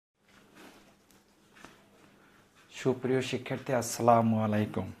সুপ্রিয় শিক্ষার্থী, আসসালামু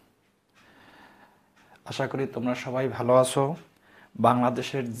আলাইকুম। আশা করি তোমরা সবাই ভালো আছো।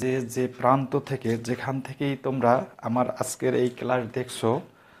 বাংলাদেশের যে যে প্রান্ত থেকে যেখান থেকেই তোমরা আমার আজকের এই ক্লাস দেখছো,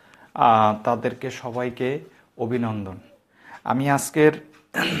 তাদেরকে সবাইকে অভিনন্দন। আমি আজকের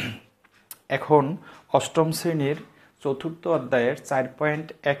এখন অষ্টম শ্রেণীর চতুর্থ অধ্যায়ের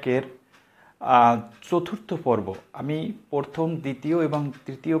 4.1-এর চতুর্থ পর্ব, আমি প্রথম, দ্বিতীয় এবং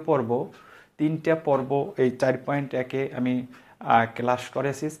তৃতীয় পর্ব, তিনটা পর্ব এই 4.1-এ আমি ক্লাস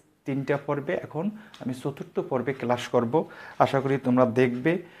করেছি। তিনটা পর্বে এখন আমি চতুর্থ পর্বে ক্লাস করব। আশা করি তোমরা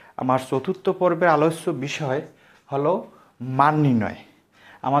দেখবে। আমার চতুর্থ পর্বের আলোচ্য বিষয় হলো মান নির্ণয়।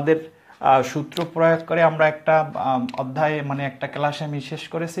 আমাদের সূত্র প্রয়োগ করে আমরা একটা অধ্যায়ে একটা ক্লাসে আমি শেষ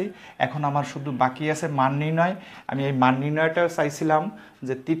করেছি। এখন আমার শুধু বাকি আছে মান নির্ণয়। আমি এই মান নির্ণয়টাও চাইছিলাম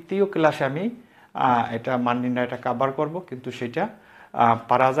যে তৃতীয় ক্লাসে আমি এটা মান নির্ণয়টা কভার করব, কিন্তু সেটা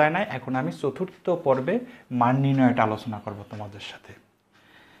পারা যায় না। এখন আমি চতুর্থ পর্বে মান নির্ণয়টা আলোচনা করব তোমাদের সাথে।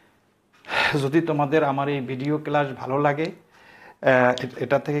 যদি তোমাদের আমার এই ভিডিও ক্লাস ভালো লাগে,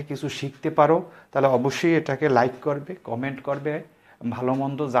 এটা থেকে কিছু শিখতে পারো, তাহলে অবশ্যই এটাকে লাইক করবে, কমেন্ট করবে, ভালো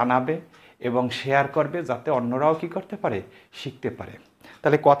মন্দ জানাবে এবং শেয়ার করবে, যাতে অন্যরাও কি করতে পারে, শিখতে পারে।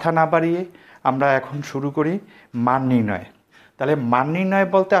 তাহলে কথা না বাড়িয়ে আমরা এখন শুরু করি মান নির্ণয়। তাহলে মান নির্ণয়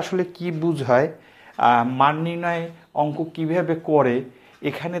বলতে আসলে কি বোঝায়, মান নির্ণয় অঙ্ক কিভাবে করে,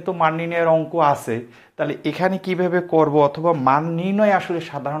 এখানে তো মান নির্ণয়ের অঙ্ক আছে, তাহলে এখানে কিভাবে করব, অথবা মান নির্ণয় আসলে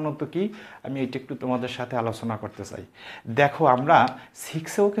সাধারণত কি, আমি এটা একটু তোমাদের সাথে আলোচনা করতে চাই। দেখো, আমরা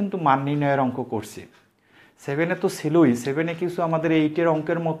 6-এও কিন্তু মান নির্ণয়ের অঙ্ক করছি। 7-এ তো ছিলই, 7-এ কিছু আমাদের 8-এর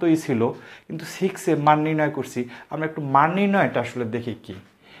অঙ্কের মতোই ছিল, কিন্তু 6-এ মান নির্ণয় করছি। আমরা একটু মান নির্ণয়টা আসলে দেখি কি।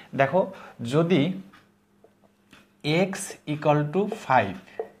 দেখো, যদি x = 5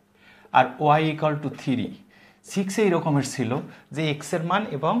 আর y = 3, 6-এ এই রকমের ছিল যে x এর মান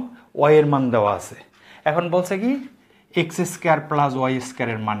এবং y এর মান দেওয়া আছে। এখন বলছে কি x² + y²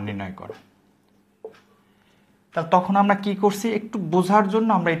 এর মান নির্ণয় করো। তাহলে তখন আমরা কি করছি, একটু বোঝার জন্য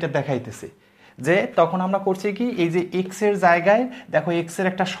আমরা এটা দেখাইতেছি যে তখন আমরা করছি কি, এই যে x এর জায়গায় দেখো x এর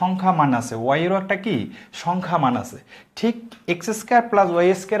একটা সংখ্যা মান আছে, y এরও একটা কি সংখ্যা মান আছে। ঠিক x² +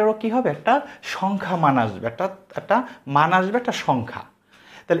 y² এরও কি হবে, একটা সংখ্যা মান আসবে, একটা মান আসবে, একটা সংখ্যা।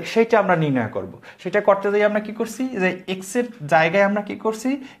 তাহলে সেইটা আমরা নির্ণয় করব। সেটা করতে যাই আমরা কি করছি, যে x এর জায়গায় আমরা কি করছি,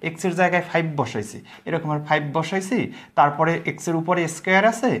 x এর জায়গায় 5 বসাইছি, এরকম 5 বসাইছি, তারপরে x এর উপরে স্কয়ার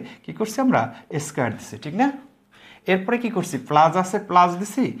আছে, কি করছি আমরা স্কয়ার দিছি, ঠিক না? এরপরে কি করছি, প্লাস আছে, প্লাস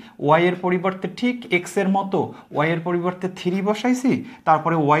দিছি, ওয়াই এর পরিবর্তে ঠিক এক্স এর মতো ওয়াই এর পরিবর্তে 3 বসাইছি,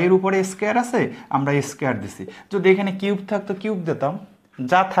 তারপরে ওয়াই এর উপরে স্কয়ার আছে, আমরা স্কয়ার দিছি। যদি এখানে কিউব থাকতো কিউব দিতাম,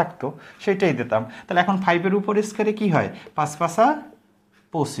 যা থাকতো সেটাই দিতাম। তাহলে এখন 5-এর উপর স্কয়ারে কি হয়, 5 × 5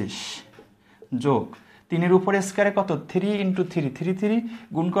 = 25 যোগ 3-এর উপরে স্কয়ারে কত, 3 × 3, 3 3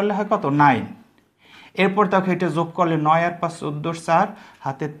 গুণ করলে হয় কত, 9। এরপর দেখো এটা যোগ করলে 9 আর 5 14, 4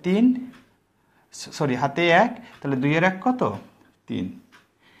 হাতে 3, সরি হাতে 1, তাহলে 2 এর 1 কত, 3।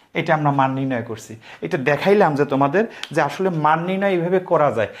 এটা আমরা মান নির্ণয় করছি। এটা দেখাইলাম যে তোমাদের যে আসলে মান নির্ণয় এইভাবে করা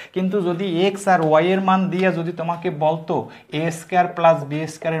যায়। কিন্তু যদি x আর y এর মান দিয়ে যদি তোমাকে বলতো a² + b²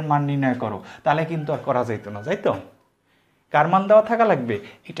 এর মান নির্ণয় করো, তাহলে কিন্তু আর করা যাইতো না, যাইতো? কার মান দেওয়া থাকা লাগবে,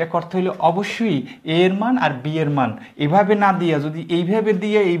 এটা করতে হলে অবশ্যই a এর মান আর b এর মান এভাবে না দিয়ে, যদি এইভাবে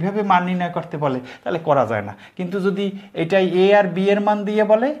দিয়ে এইভাবে মান নির্ণয় করতে বলে তাহলে করা যায় না। কিন্তু যদি এটাই a আর b এর মান দিয়ে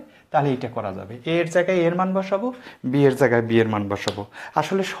বলে, তাহলে এটা করা যাবে। a এর জায়গায় a এর মান বসাবো, b এর জায়গায় b এর মান বসাবো।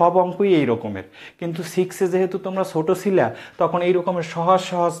 আসলে সব অঙ্কই এই রকমের, কিন্তু 6-এ যেহেতু তোমরা ছোট ছিলা, তখন এই রকমের সহজ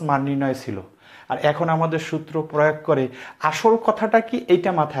সহজ মান নির্ণয় ছিল। আর এখন আমাদের সূত্র প্রয়োগ করে। আসল কথাটা কি,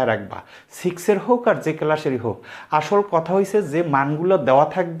 এইটা মাথায় রাখবা, 6-এর হোক আর যে ক্লাসেরই হোক, আসল কথা হইছে যে মানগুলো দেওয়া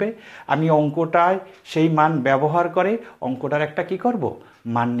থাকবে, আমি অঙ্কটায় সেই মান ব্যবহার করে অঙ্কটার একটা কি করব,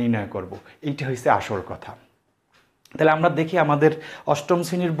 মান নির্ণয় করব। এইটা হইছে আসল কথা। তাহলে আমরা দেখি আমাদের অষ্টম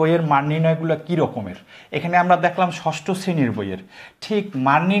শ্রেণীর বইয়ের মান নির্ণয়গুলো কী রকমের। এখানে আমরা দেখলাম ষষ্ঠ শ্রেণীর বইয়ের, ঠিক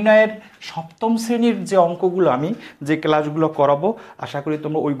মান নির্ণয়ের সপ্তম শ্রেণীর যে অঙ্কগুলো আমি যে ক্লাসগুলো করাবো, আশা করি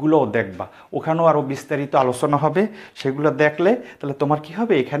তোমরা ওইগুলোও দেখবা। ওখানেও আরও বিস্তারিত আলোচনা হবে, সেগুলো দেখলে তাহলে তোমার কি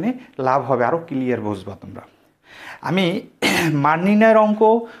হবে, এখানে লাভ হবে, আরও ক্লিয়ার বুঝবা তোমরা। আমি মান নির্ণয়ের অঙ্ক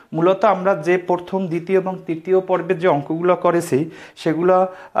মূলত আমরা যে প্রথম, দ্বিতীয় এবং তৃতীয় পর্বের যে অঙ্কগুলো করেছি, সেগুলো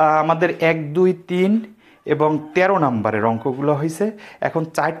আমাদের 1 2 3 এবং 13 নম্বরের অঙ্কগুলো হয়েছে। এখন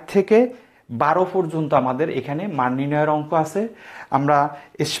 4 থেকে 12 পর্যন্ত আমাদের এখানে মান নির্ণয়ের অঙ্ক আছে। আমরা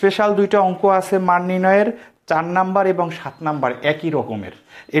স্পেশাল 2টা অঙ্ক আছে মান নির্ণয়ের, 4 নাম্বার এবং 7 নাম্বার একই রকমের।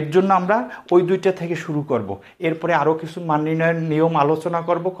 এর জন্য আমরা ওই 2টা থেকে শুরু করব। এরপরে আরও কিছু মান নির্ণয়ের নিয়ম আলোচনা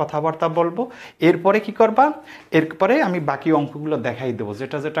করব, কথাবার্তা বলবো। এরপরে কি করবা, এরপরে আমি বাকি অঙ্কগুলো দেখাই দেবো,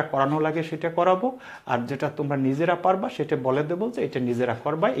 যেটা যেটা করানো লাগে সেটা করাবো, আর যেটা তোমরা নিজেরা পারবা সেটা বলে দেবো যে এটা নিজেরা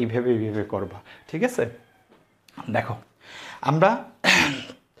করবা, এইভাবে এইভাবে করবা, ঠিক আছে? দেখো আমরা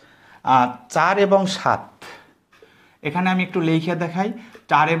 4 এবং 7 এখানে আমি একটু লিখে দেখাই।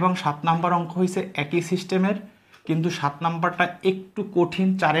 4 এবং 7 নাম্বার অঙ্ক হয়েছে একই সিস্টেমের, কিন্তু 7 নাম্বারটা একটু কঠিন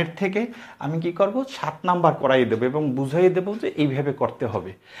 4-এর থেকে। আমি কি করব, 7 নাম্বার করাই দেবো এবং বুঝাই দেবো যে এইভাবে করতে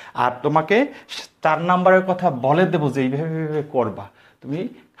হবে। আর তোমাকে 4 নাম্বারের কথা বলে দেবো যে এইভাবে করবা। তুমি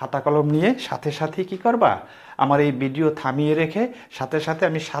খাতা কলম নিয়ে সাথে সাথে কি করবা, আমার এই ভিডিও থামিয়ে রেখে সাথে সাথে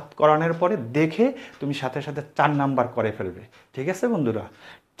আমি 7 করানোর পরে দেখে তুমি সাথে সাথে 4 নাম্বার করে ফেলবে। ঠিক আছে বন্ধুরা?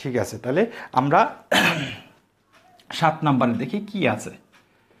 ঠিক আছে, তাহলে আমরা 7 নাম্বারে দেখি কি আছে।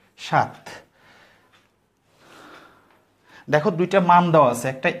 7 দেখো দুইটা মান দেওয়া আছে,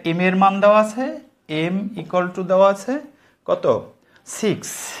 একটা এম এর মান দেওয়া আছে, এম ইকুয়াল টু দেওয়া আছে কত 6,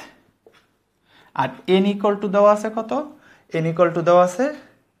 আর এন ইকুয়াল টু দেওয়া আছে কত, এন ইকুয়াল টু দেওয়া আছে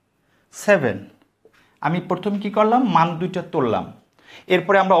 7। আমি প্রথম কি করলাম, মান দুইটা তুললাম,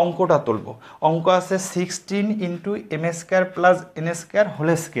 এরপরে আমরা অঙ্কটা তুলব। অঙ্ক আছে 16 into M square plus N square whole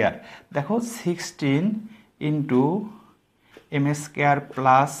square. দেখো 16 into M square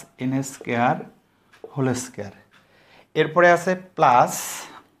plus N square whole square. এরপরে আছে plus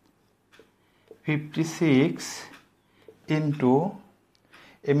 56 into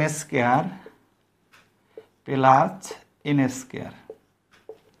M square plus N square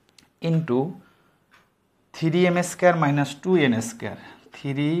into 3m square minus 2n square,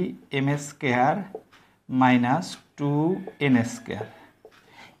 3m square minus 2n square.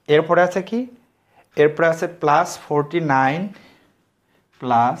 এরপরে আছে কি, এরপরে আছে plus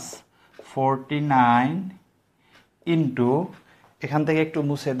 49 into, এখান থেকে একটু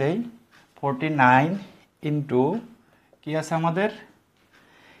মুছে দেই, 49 ইন্টু কি আছে আমাদের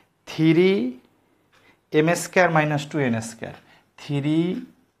 3m square minus 2n square,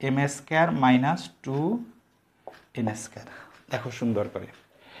 3m square minus 2n square. দেখো সুন্দর করে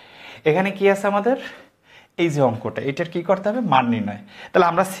এখানে কি আছে আমাদের, এই যে অঙ্কটা, এটার কি করতে হবে, মান নির্ণয়। তাহলে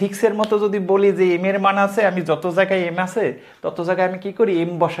আমরা 6-এর মতো যদি বলি যে এম এর মান আছে, আমি যত জায়গায় এম আছে তত জায়গায় আমি কি করি,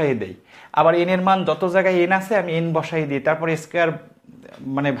 এম বসাই দেই। আবার এন এর মান যত জায়গায় এন আছে আমি এন বসাই দিই, তারপরে স্কোয়ার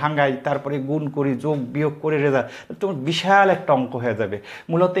মানে ভাঙ্গাই, তারপরে গুণ করি, যোগ বিয়োগ করে রেজাল্ট, তোমার বিশাল একটা অঙ্ক হয়ে যাবে।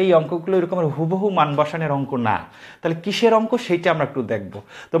 মূলত এই অঙ্কগুলো এরকম হুবহু মান বসানোর অঙ্ক না। তাহলে কিসের অঙ্ক সেইটা আমরা একটু দেখব।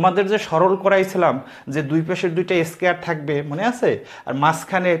 তোমাদের যে সরল করাইছিলাম যে দুই পাশের দুইটা স্কোয়ার থাকবে মনে আছে, আর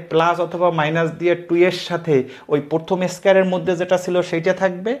মাঝখানে প্লাস অথবা মাইনাস দিয়ে 2 এর সাথে ওই প্রথম স্কোয়ারের মধ্যে যেটা ছিল সেইটা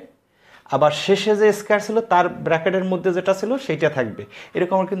থাকবে, আবার শেষে যে স্কোয়ার ছিল তার ব্র্যাকেটের মধ্যে যেটা ছিল সেইটা থাকবে।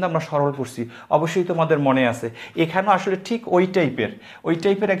 এরকম কিন্তু আমরা সরল করছি, অবশ্যই তোমাদের মনে আছে। এখানেও আসলে ঠিক ওই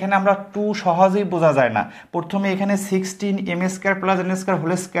টাইপের এখানে আমরা 2 সহজেই বোঝা যায় না। প্রথমে এখানে 16 M square plus N square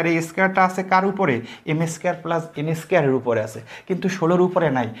whole square, এই স্কোয়ারটা আছে কার উপরে, এম স্কোয়ার প্লাস এন স্কোয়ারের উপরে আছে, কিন্তু 16-র উপরে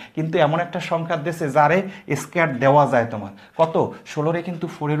নাই। কিন্তু এমন একটা সংখ্যা দিয়েছে যারে স্কোয়ার দেওয়া যায় তোমার কত, 16-রে কিন্তু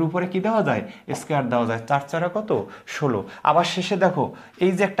 4-এর উপরে কি দেওয়া যায়, স্কোয়ার দেওয়া যায়। 4 কত 16। আবার শেষে দেখো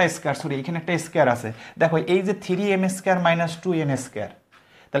এই যে একটা স্কোয়ার, সরি এখানে একটা স্কোয়ার আছে, দেখো এই যে 3m square minus 2n square,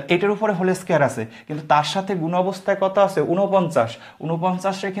 তাহলে এটার উপরে হোল স্কোয়ার আছে, কিন্তু তার সাথে গুণ অবস্থায় কত আছে 49,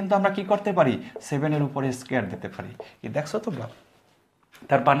 49-রে কিন্তু আমরা কি করতে পারি, 7-এর উপরে স্কোয়ার দিতে পারি। কি দেখছো তোমরা,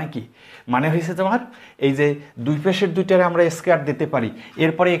 তার মানে কি, মানে হয়েছে তোমার এই যে দুই পাশের দুইটারে আমরা স্কোয়ার দিতে পারি।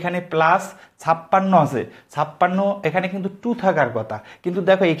 এরপরে এখানে প্লাস 56 আছে, 56 এখানে কিন্তু 2 থাকার কথা, কিন্তু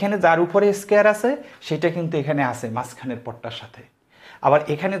দেখো এখানে যার উপরে স্কোয়ার আছে সেটা কিন্তু এখানে আছে মাঝখানের পটটার সাথে, আবার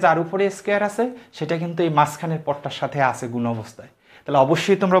এখানে যার উপরে স্কোয়ার আছে সেটা কিন্তু এই মাঝখানের পটটার সাথে আছে গুণ অবস্থায়। তাহলে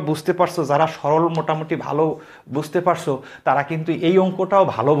অবশ্যই তোমরা বুঝতে পারছো, যারা সরল মোটামুটি ভালো বুঝতে পারছো তারা কিন্তু এই অঙ্কটাও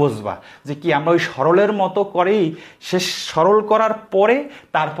ভালো বুঝবা, যে কি আমরা ওই সরলের মতো করেই শেষ সরল করার পরে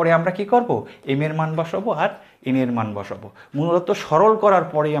তারপরে আমরা কি করব, এম এর মান বসাবো আর এন এর মান বসাবো। মূলত সরল করার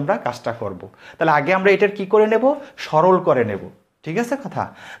পরেই আমরা কাজটা করব। তাহলে আগে আমরা এটার কি করে নেব, সরল করে নেব। ঠিক আছে কথা।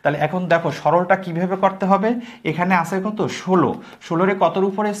 তাহলে এখন দেখো সরলটা কিভাবে করতে হবে। এখানে আছে কত 16, 16-রে কতর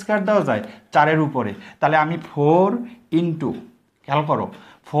উপরে স্কোয়ার দেওয়া যায়, 4-এর উপরে। তাহলে আমি 4 ইন্টু, খেয়াল করো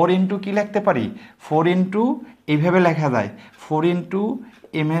 4 ইন্টু কি লিখতে পারি, 4 ইন্টু এইভাবে লেখা যায় 4 into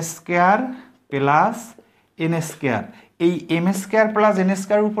M square plus N square. এই এম স্কোয়ার প্লাস এন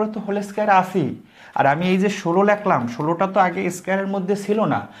স্কোয়ারের উপরে তো হোল স্কোয়ার আসেই, আর আমি এই যে 16 লিখলাম, 16টা তো আগে স্কোয়ারের মধ্যে ছিল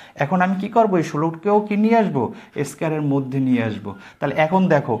না, এখন আমি কি করবো, এই 16কেও কি নিয়ে আসবো, স্কোয়ারের মধ্যে নিয়ে আসবো। তাহলে এখন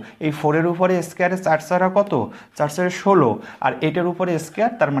দেখো এই 4-এর উপরে স্কোয়ারে 4 কত, 4 16, আর এটার উপরে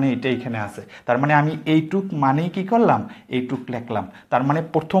স্কোয়ার, তার মানে এটা এখানে আছে। তার মানে আমি এইটুক মানেই কি করলাম, এইটুক লিখলাম। তার মানে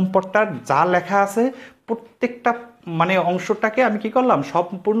প্রথম পদটার যা লেখা আছে প্রত্যেকটা মানে অংশটাকে আমি কি করলাম,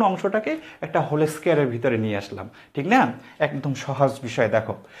 সম্পূর্ণ অংশটাকে একটা হোল স্কোয়ারের ভিতরে নিয়ে আসলাম, ঠিক না? একদম সহজ বিষয়।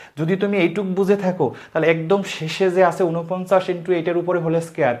 দেখো যদি তুমি এইটুক বুঝে থাকো তাহলে একদম শেষে যে আছে 49 ইন্টু 8-এর উপরে হোল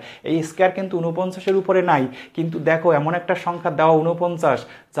স্কোয়ার, এই স্কোয়ার কিন্তু 49-এর উপরে নাই, কিন্তু দেখো এমন একটা সংখ্যা দেওয়া 49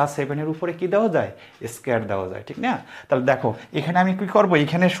 যা 7-এর উপরে কি দেওয়া যায়, স্কোয়ার দেওয়া যায়, ঠিক না? তাহলে দেখো এখানে আমি কি করব,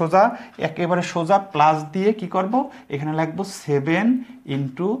 এখানে সোজা একেবারে সোজা প্লাস দিয়ে কি করব, এখানে লিখবো 7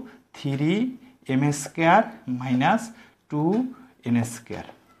 into 3m square minus 2n square.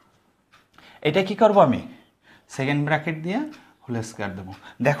 এটা কি করব, আমি সেকেন্ড ব্র্যাকেট দিয়ে হোল স্কোয়ার দেবো।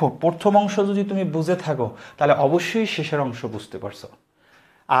 দেখো প্রথম অংশ যদি তুমি বুঝে থাকো তাহলে অবশ্যই শেষের অংশ বুঝতে পারছো।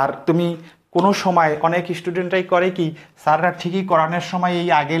 আর তুমি কোনো সময় অনেক স্টুডেন্টরাই করে কি, স্যাররা ঠিকই করানোর সময় এই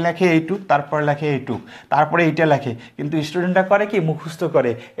আগে লেখে এইটুক, তারপরে লেখে এইটুক, তারপরে এইটা লেখে, কিন্তু স্টুডেন্টরা করে কি মুখস্থ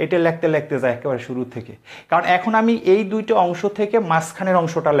করে, এটা লিখতে লিখতে যায় একেবারে শুরু থেকে। কারণ এখন আমি এই দুইটা অংশ থেকে মাঝখানের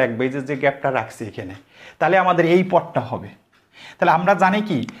অংশটা লিখবো, এই যে গ্যাপটা রাখছি এখানে, তাহলে আমাদের এই পদটা হবে। তাহলে আমরা জানি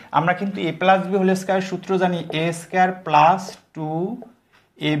কি, আমরা কিন্তু a plus B whole square সূত্র জানি, a square plus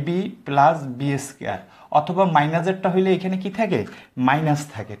 2ab plus B square, অথবা মাইনাসেরটা হইলে এখানে কি থাকে, মাইনাস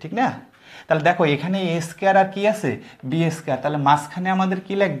থাকে, ঠিক না? তাহলে দেখো এখানে এ স্কোয়ার আর কি আছে, বি স্কোয়ার, তাহলে মাঝখানে আমাদের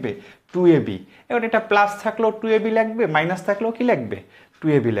কি লাগবে, 2ab। এবার এটা প্লাস থাকলেও 2ab লাগবে, মাইনাস থাকলেও কি লাগবে,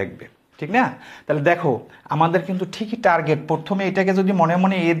 2ab লাগবে, ঠিক না? তাহলে দেখো আমাদের কিন্তু ঠিকই টার্গেট, প্রথমে এটাকে যদি মনে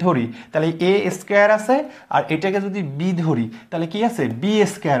মনে এ ধরি তাহলে এ স্কোয়ার আছে, আর এটাকে যদি বি ধরি তাহলে কি আছে, বি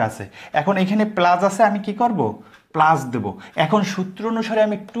স্কোয়ার আছে। এখন এখানে প্লাস আছে, আমি কি করব, প্লাস দেব। এখন সূত্র অনুসারে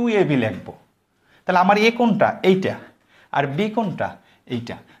আমি 2ab লিখবো। তাহলে আমার এ কোনটা, এইটা, আর বি কোনটা,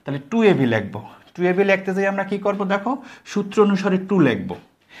 এইটা, তাহলে 2ab লিখবো। 2ab লিখতে যাই আমরা কি করব, দেখো সূত্র অনুসারে 2 লিখবো।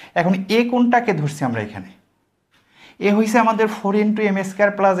 এখন এ কোনটাকে ধরছি আমরা, এখানে এ হয়েছে আমাদের 4 into M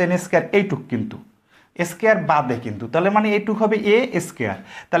square plus N square, এইটুক কিন্তু স্কোয়ার বাদে কিন্তু, তাহলে মানে এইটুক হবে এ স্কোয়ার।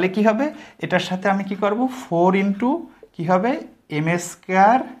 তাহলে কি হবে, এটার সাথে আমি কি করব, 4 ইন্টু কি হবে M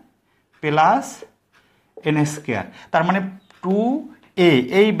square plus N square, তার মানে 2a,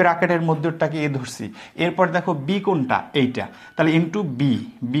 এই ব্র্যাকেটের মধ্যটাকে এ ধরছি। এরপর দেখো বি কোনটা, এইটা, তাহলে ইন্টু বি,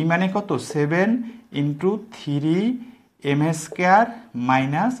 বি মানে কত, 7 into 3m square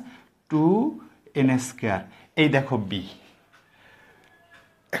minus 2n square, এই দেখো বি।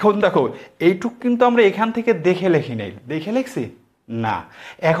 এখন দেখো এইটুক কিন্তু আমরা এখান থেকে দেখে লিখি নাই, দেখে লিখছি না,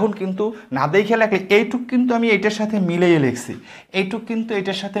 এখন কিন্তু না দেখে লেখলে এইটুক কিন্তু আমি এইটার সাথে মিলিয়ে লিখছি, এইটুক কিন্তু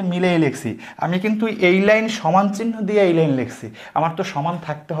এটার সাথে মিলিয়ে লিখছি, আমি কিন্তু এই লাইন সমান চিহ্ন দিয়ে এই লাইন লিখছি, আমার তো সমান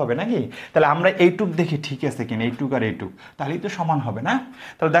থাকতে হবে নাকি? তাহলে আমরা এইটুক দেখি ঠিক আছে কিনা, এইটুক আর এইটুক, তাহলেই তো সমান হবে না?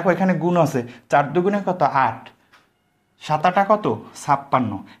 তাহলে দেখো এখানে গুণ আছে, 4 দুগুণে কত, 8, 7 8 কত,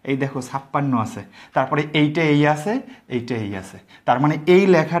 56, এই দেখো 56 আছে, তারপরে এইটা এই আছে, এইটা এই আছে, তার মানে এই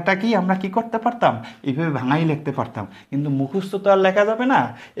লেখাটা কি আমরা কি করতে পারতাম, এইভাবে ভাঙাই লিখতে পারতাম, কিন্তু মুখস্থ তো আর লেখা যাবে না।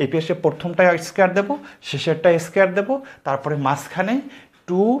 এই পেশে প্রথমটা স্কোয়ার দেবো, শেষেরটা স্কোয়ার দেবো, তারপরে মাঝখানে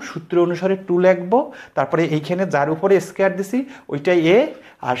 2, সূত্র অনুসারে 2 লিখবো, তারপরে এইখানে যার উপরে স্কোয়ার দিছি ওইটাই এ,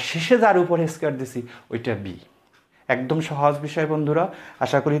 আর শেষে যার উপরে স্কোয়ার দিছি ওইটা বি। একদম সহজ বিষয় বন্ধুরা,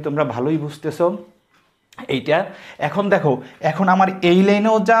 আশা করি তোমরা ভালোই বুঝতেছো এইটা। এখন দেখো এখন আমার এই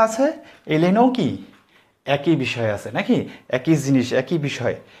লাইনেও যা আছে এই লাইনেও কি একই বিষয় আছে নাকি, একই জিনিস একই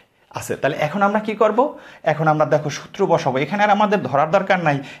বিষয় আছে। তাহলে এখন আমরা কি করব, এখন আমরা দেখো সূত্র বসাবো, এখানে আর আমাদের ধরার দরকার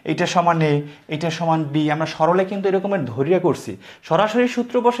নাই এইটা সমান এ, এইটা সমান বি, আমরা সরলে কিন্তু এরকমের ধরিয়ে করছি, সরাসরি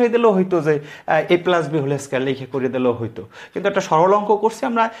সূত্র বসাই দিলেও হইতো যে এ প্লাস বি হোল স্কয়ার লিখে করে দিলেও হইতো, কিন্তু একটা সরল অঙ্ক করছি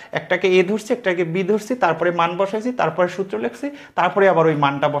আমরা, একটাকে এ ধরছি একটাকে বি ধরছি, তারপরে মান বসাইছি, তারপরে সূত্র লিখছি, তারপরে আবার ওই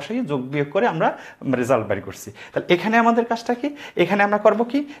মানটা বসাই যোগ বিয়োগ করে আমরা রেজাল্ট বের করছি। তাহলে এখানে আমাদের কাজটা কি, এখানে আমরা করব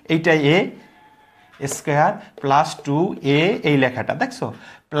কি, এইটা এ স্কোয়ার প্লাস 2a, এই লেখাটা দেখছো,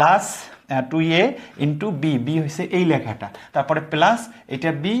 plus 2a into B, B হয়েছে এই লেখাটা, তারপরে প্লাস এটা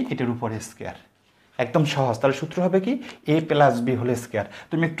বি, এটার উপরে স্কোয়ার, একদম সহজ। তাহলে সূত্র হবে কি, এ প্লাস বি হোল স্কোয়ার।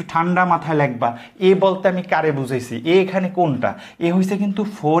 তুমি একটু ঠান্ডা মাথায় লিখবা, এ বলতে আমি কারে বুঝাইছি, এ এখানে কোনটা, এ হয়েছে কিন্তু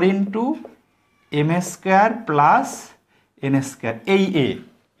 4 into M square plus N square, এই এ।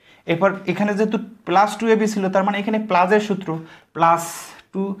 এরপর এখানে যেহেতু প্লাস 2ab ছিল, তার মানে এখানে প্লাসের সূত্র, plus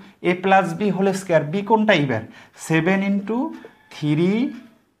 2a plus B whole square, B কোনটা এবার 7 into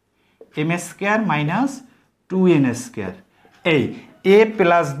 3m square minus 2n square, এই এ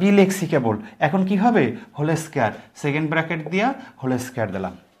প্লাস বি লেখছি কেবল, এখন কি হবে হোল স্কোয়ার, সেকেন্ড ব্র্যাকেট দিয়া হোল স্কোয়ার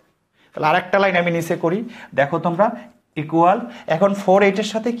দিলাম। তাহলে আরেকটা লাইন আমি নিচে করি, দেখো তোমরা ইকুয়াল, এখন 4 8-এর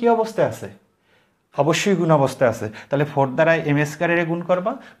সাথে কি অবস্থায় আছে, অবশ্যই গুণ অবস্থায় আছে, তাহলে 4 দ্বারা এম স্কোয়ারের গুণ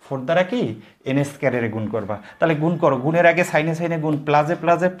করবা, 4 দ্বারা কি এন স্কোয়ারের গুণ করবা, তাহলে গুণ করো, গুণের আগে সাইনে সাইনে গুণ, প্লাসে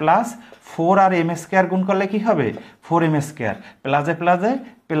প্লাসে প্লাস, 4 আর এম স্কোয়ার গুণ করলে কি হবে 4m স্কোয়ার, প্লাসে প্লাসে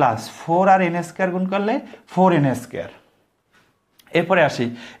প্লাস 4 আর এন স্কোয়ার গুণ করলে 4n স্কোয়ার, এরপরে আসি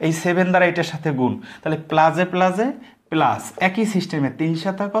এই 7 দ্বারা এটার সাথে গুণ, তাহলে প্লাসে প্লাসে প্লাস, একই সিস্টেমে 3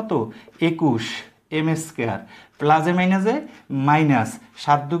 সাথে কত 21 এম স্কোয়ার, প্লাসে মাইনাসে মাইনাস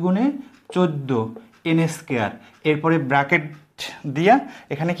 7 দুগুণে 14 এন স্কোয়ার। এরপরে ব্র্যাকেট দিয়া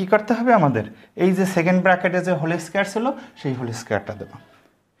এখানে কি করতে হবে আমাদের, এই যে সেকেন্ড ব্র্যাকেটে যে হোল স্কোয়ার ছিল সেই হোল স্কোয়ারটা দেবো।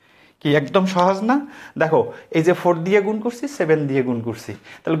 কি একদম সহজ না? দেখো এই যে 4 দিয়ে গুণ করছি, 7 দিয়ে গুণ করছি,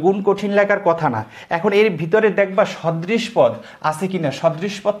 তাহলে গুণ কঠিন লাগার কথা না। এখন এর ভিতরে দেখবা সদৃশ পদ আছে কিনা,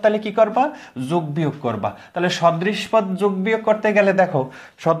 সদৃশ পদ তাহলে কি করবা, যোগ বিয়োগ করবা। তাহলে সদৃশ পদ যোগ বিয়োগ করতে গেলে দেখো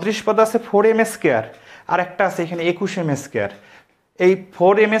সদৃশ পদ আছে 4m স্কোয়ার, আর একটা আছে এখানে 21m স্কোয়ার। এই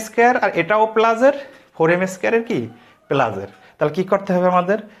 4m স্কোয়ার আর এটাও প্লাসের, 4m স্কোয়ারের কি প্লাসের, তাহলে কি করতে হবে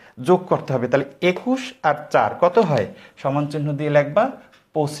আমাদের, যোগ করতে হবে। তাহলে 21 আর 4 কত হয়, সমান চিহ্ন দিয়ে লিখবা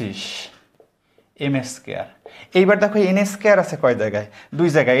 25 এম স্কোয়ার। এইবার দেখো এন স্কোয়ার আছে কয় জায়গায়, 2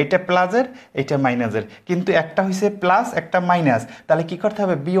 জায়গায়, এটা প্লাসের এটা মাইনাসের, কিন্তু একটা হয়েছে প্লাস একটা মাইনাস, তাহলে কি করতে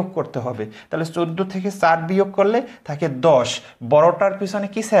হবে, বিয়োগ করতে হবে। তাহলে 14 থেকে 4 বিয়োগ করলে থাকে 10, বড়টার পিছনে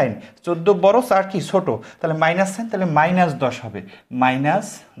কি সাইন, 14 বড় 4 কি ছোট, তাহলে মাইনাস সাইন, তাহলে -10 হবে,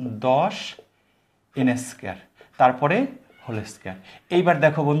 -10 এন স্কোয়ার, তারপরে হোল স্কোয়ার। এইবার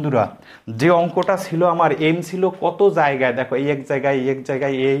দেখো বন্ধুরা, যে অঙ্কটা ছিল আমার এম ছিল কত জায়গায়, দেখো এই এক জায়গায়, এই এক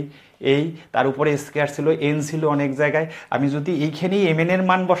জায়গায়, এই তার উপরে স্কোয়ার ছিল, এন ছিল অনেক জায়গায়। আমি যদি এইখানেই এম এন এর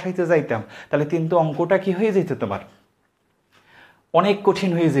মান বসাইতে যাইতাম তাহলে কিন্তু অঙ্কটা কি হয়ে যেত, তোমার অনেক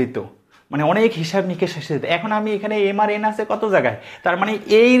কঠিন হয়ে যেত, মানে অনেক হিসাব নিকেশ এসে যেত। এখন আমি এখানে এম আর এন আছে কত জায়গায়, তার মানে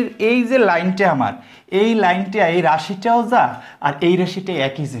এই যে লাইনটা আমার, এই লাইনটা এই রাশিটাও যা আর এই রাশিটা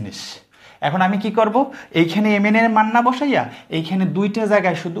একই জিনিস। এখন আমি কি করব, এইখানে এম এন এর মান না বসাইয়া এইখানে 2টা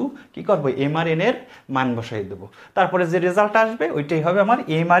জায়গায় শুধু কি করব, এম আর এন এর মান বসাই দেবো, তারপরে যে রেজাল্ট আসবে ওইটাই হবে আমার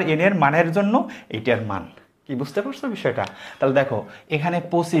এম আর এন এর মানের জন্য এইটার মান। কি বুঝতে পারছো বিষয়টা? তাহলে দেখো এখানে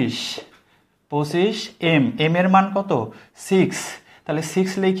 25 এম, এম এর মান কত 6, তাহলে 6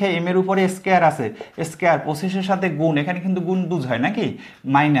 লিখে এম এর উপরে স্কোয়ার আছে, স্কোয়ার 25-এর সাথে গুণ, এখানে কিন্তু গুণ বুঝায় নাকি,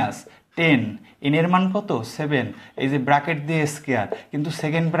 -10, এন এর মান কত 7, এই যে ব্র্যাকেট দিয়ে স্কোয়ার, কিন্তু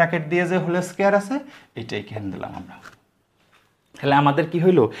সেকেন্ড ব্র্যাকেট দিয়ে যে হোল স্কোয়ার আছে এটাই কেন দিলাম আমরা। তাহলে আমাদের কি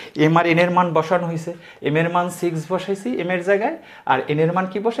হইলো, এম আর এন এর মান বসানো হয়েছে, এম এর মান 6 বসাইছি এম এর জায়গায়, আর এন এর মান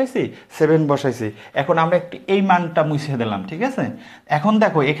কি বসাইছি 7 বসাইছি। এখন আমরা একটু এই মানটা মুছে দিলাম, ঠিক আছে। এখন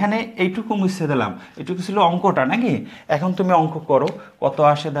দেখো এখানে এইটুকু মুছে দিলাম, এইটুকু ছিল অঙ্কটা নাকি। এখন তুমি অঙ্ক করো কত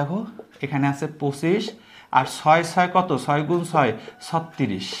আসে, দেখো এখানে আছে 25 আর 6 6 কত, 6 গুণ 6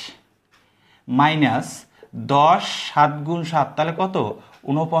 36, -10 7 গুণ 7 তাহলে কত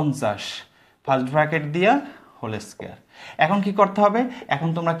 49, ফার্স্ট ব্র্যাকেট দিয়া হোল স্কোয়ার। এখন কি করতে হবে, এখন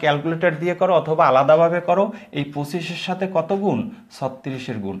তোমরা ক্যালকুলেটর দিয়ে করো অথবা আলাদাভাবে করো, এই 25-এর সাথে কত গুণ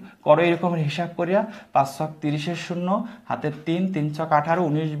 36-এর গুণ করো, এরকম হিসাব করিয়া 5 ছক 30-এর 0, হাতে 3, 3 ছক 18,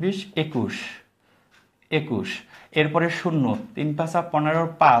 19 20 21, এরপরে 0, 3 5 15,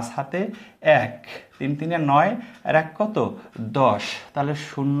 5 হাতে 1, 3 3 9 আর 1 কত 10, তাহলে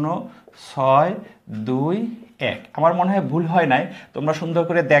 0 6 2 1। আমার মনে হয় ভুল হয় নাই, তোমরা সুন্দর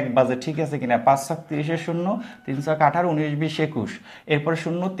করে দেখবা যে ঠিক আছে কিনা। 5 ছক 30-এর 0, 3 ছক 18, 19 20 21, এরপরে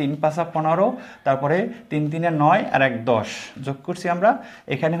 0 3 5 15, তারপরে 3 3 9 আর 1 10 যোগ করছি আমরা,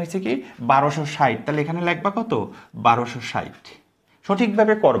 এখানে হয়েছে কি 1260, তাহলে এখানে লিখবা কত 1260,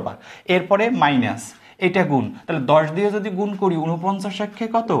 সঠিকভাবে করবা। এরপরে মাইনাস এটা গুণ, তাহলে 10 দিয়ে যদি গুণ করি 49 একে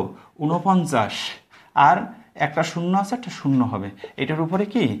কত 49, আর একটা 0 আছে একটা 0 হবে, এটার উপরে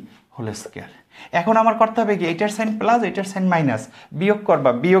কি হোল স্কোয়ার। এখন আমার করতে হবে কি, এটার সাইন প্লাস এটার সাইন মাইনাস, বিয়োগ করবা,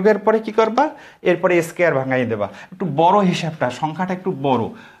 বিয়োগের পরে কি করবা, এরপরে স্কোয়ার ভাঙাই দেবা। একটু বড় হিসাবটা, সংখ্যাটা একটু বড়,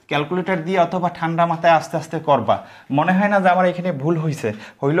 ক্যালকুলেটর দিয়ে অথবা ঠান্ডা মাথায় আস্তে আস্তে করবা। মনে হয় না যে আমার এখানে ভুল হয়েছে,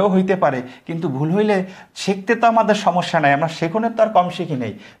 হইলেও হইতে পারে, কিন্তু ভুল হইলে শিখতে তো আমাদের সমস্যা নাই, আমরা সেখানে তো আর কম শিখি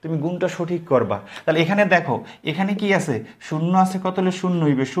নেই, তুমি গুণটা সঠিক করবা। তাহলে এখানে দেখো এখানে কি আছে 0 আছে, কত হলে 0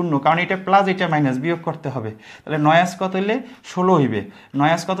 হইবে 0, কারণ এটা প্লাস এটা মাইনাস, বিয়োগ করতে হবে। তাহলে 9 কত হইলে 16 হইবে,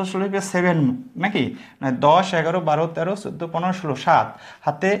 9 কত 16 হইবে 7 নাকি, 10 11 12 13 14 15 16, 7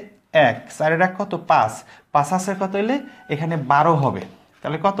 হাতে 1, 4 1 কত 5, 5 আছে কত হইলে এখানে 12 হবে,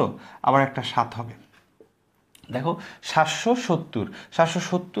 তাহলে কত আবার একটা 7 হবে। দেখো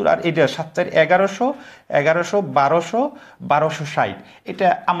 770 আর এটা 7 4 1100, 1100 1200, 1260, এটা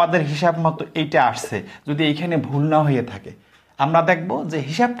আমাদের হিসাব মতো এইটা আসছে। যদি এইখানে ভুল না হয়ে থাকে আমরা দেখবো যে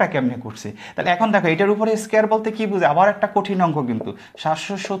হিসাবটা কেমনে করছে। তাহলে এখন দেখো এটার উপরে স্কোয়ার বলতে কি বুঝে, আবার একটা কঠিন অঙ্ক কিন্তু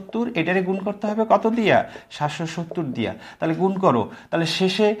 770, এটারে গুণ করতে হবে কত দিয়া 770 দিয়া, তাহলে গুণ করো। তাহলে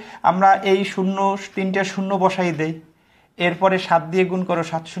শেষে আমরা এই 0 3টে 0 বসাই দেই, এরপরে 7 দিয়ে গুণ করো,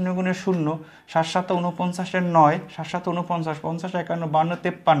 7 0 গুণে 0, 7 7 49 9, 7 7 49 50 51 52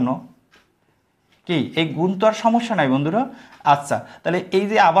 53, কি এই গুণ তো আর সমস্যা নাই বন্ধুরা। আচ্ছা, তাহলে এই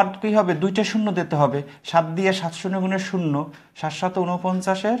যে আবার কি হবে, দুইটা শূন্য দিতে হবে, 7 দিয়ে 7 শূন্য গুণের 0, 7 7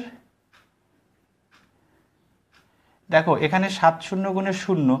 49-এর, দেখো এখানে 7 শূন্য গুণের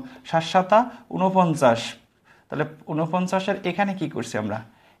 0, 7 7 49, তাহলে 49-এর এখানে কি করছি আমরা,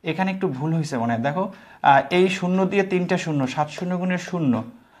 এখানে একটু ভুল হয়েছে মনে হয়, দেখো এই 0 দিয়ে 3টা শূন্য, 7 শূন্য গুণের 0,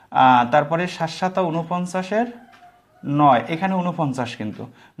 তারপরে 7 7 49-এর 9, এখানে 49 কিন্তু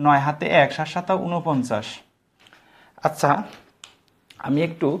 9 হাতে 1, 7 7 49। আচ্ছা, আমি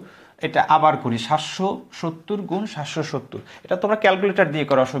একটু এটা আবার করি, 770 গুণ 770, এটা তোমরা ক্যালকুলেটর দিয়ে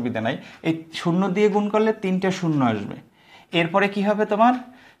করো, অসুবিধা নাই। এই 0 দিয়ে গুণ করলে 3টে শূন্য আসবে, এরপরে কি হবে তোমার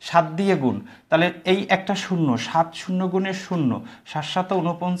 7 দিয়ে গুণ, তাহলে এই একটা শূন্য, 7 শূন্য গুণের 0, 7 7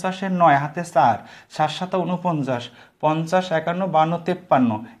 49-এর 9 হাতে 4, 7 7 49, 50 51 52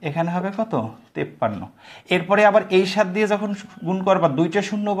 53, এখানে হবে কত 53। এরপরে আবার এই 7 দিয়ে যখন গুণ করবা, দুইটা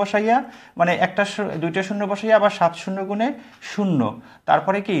শূন্য বসাইয়া, মানে দুইটা শূন্য বসাইয়া আবার 7 শূন্য গুণে 0,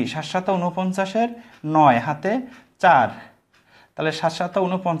 তারপরে কি 7 7 49-এর 9 হাতে 4, তাহলে 7 7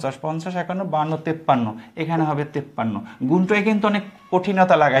 49, 50 51 52 53, এখানে হবে 53। গুণটাই কিন্তু অনেক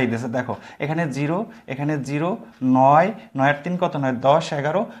কঠিনতা লাগাই দিয়েছে, দেখো এখানে 0, এখানে 0, 9, 9 3 কত, 9 10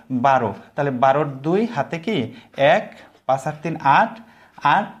 11 12, তাহলে 12 2 হাতে কি 1, 5 আর 3 8,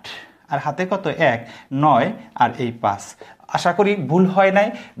 8 আর হাতে কত 1, 9 আর এই 5। আশা করি ভুল হয় নাই,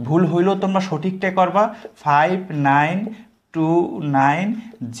 ভুল হইলেও তোমরা সঠিকটা করবা,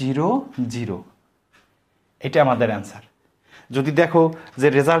 5929000, এটা আমাদের অ্যান্সার। যদি দেখো যে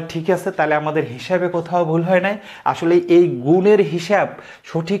রেজাল্ট ঠিক আছে, তাহলে আমাদের হিসাবে কোথাও ভুল হয় নাই। আসলে এই গুণের হিসাব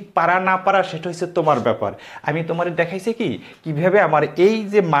সঠিক পারা না পারা সেটা হচ্ছে তোমার ব্যাপার। আমি তোমার দেখাইছি কি কিভাবে আমার এই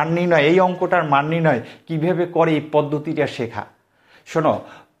যে মান নির্ণয়, এই অঙ্কটার মান নির্ণয় কিভাবে করে, এই পদ্ধতিটা শেখা। শোনো,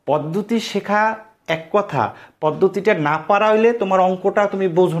 পদ্ধতি শেখা এক কথা, পদ্ধতিটা না পারা হইলে তোমার অঙ্কটা তুমি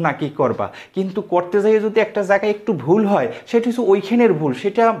বোঝো না কি করবা, কিন্তু করতে যাই যদি একটা জায়গায় একটু ভুল হয়, সেটা হচ্ছে ওইখানের ভুল,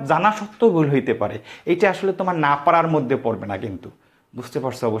 সেটা জানা সত্ত্বেও ভুল হইতে পারে, এটা আসলে তোমার না পারার মধ্যে পড়বে না, কিন্তু বুঝতে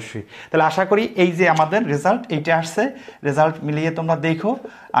পারছো অবশ্যই। তাহলে আশা করি এই যে আমাদের রেজাল্ট এইটা আসছে, রেজাল্ট মিলিয়ে তোমরা দেখো।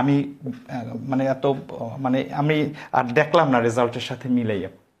 আমি আমি আর দেখলাম না রেজাল্টের সাথে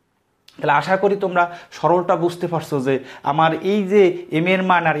মিলাইয়া। তাহলে আশা করি তোমরা সরলটা বুঝতে পারছো যে আমার এই যে এম এর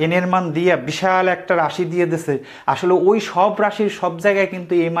মান আর এন এর মান দিয়ে বিশাল একটা রাশি দিয়ে দিছে, আসলে ওই সব রাশির সব জায়গায়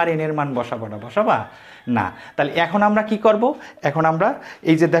কিন্তু এম আর এন এর মান বসাবা না। তাহলে এখন আমরা কি করব, এখন আমরা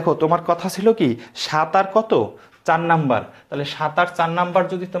এই যে দেখো তোমার কথা ছিল কি 7 আর কত 4 নাম্বার, তাহলে 7 আর 4 নাম্বার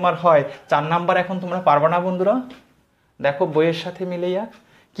যদি তোমার হয়, 4 নাম্বার এখন তোমরা পারবা না বন্ধুরা। দেখো বইয়ের সাথে মিলাইয়া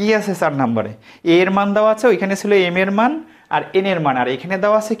কি আছে 4 নাম্বারে, এ এর মান দেওয়া আছে, ওইখানে ছিল এম এর মান আর এন এর মান, আর এখানে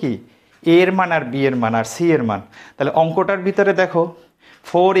দেওয়া আছে কি এ এর মান আর বি এর মান আর সি এর মান। তাহলে অঙ্কটার ভিতরে দেখো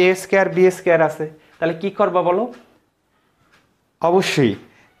 4a² b² আছে, তাহলে কি করবা বলো, অবশ্যই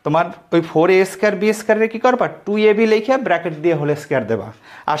তোমার ওই 4a² b² কি করবা 2ab লিখে ব্র্যাকেট দিয়ে হোল স্কয়ার দেবা,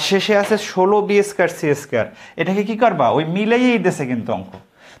 আর শেষে আছে 16b² c², এটাকে কি করবা ওই মিলাইয়েই দিয়েছে কিন্তু অঙ্ক।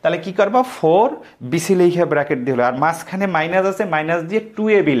 তাহলে কি করবা 4bc লিখে ব্র্যাকেট দিয়ে হলো, আর মাঝখানে মাইনাস আছে, মাইনাস দিয়ে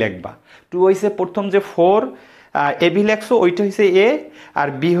 2ab লিখবা। 2 হইছে প্রথম যে 4ab লেখছো ওইটা হইছে a, আর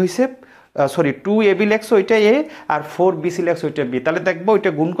b হইছে 2ab লেখছো ওইটা a, আর 4bc লেখছো ওইটা b। তাহলে দেখবো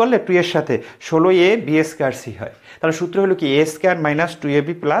ওইটা গুণ করলে 2 এর সাথে 16a b² c হয়। তাহলে সূত্র হলো কি a² minus 2ab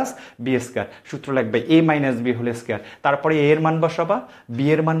plus b², সূত্র লাগবে a minus b whole square. তারপরে a এর মান বসাবা, b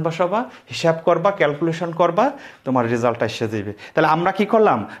এর মান বসাবা, হিসাব করবা, ক্যালকুলেশন করবা, তোমার রেজাল্ট এসে যাবে। তাহলে আমরা কি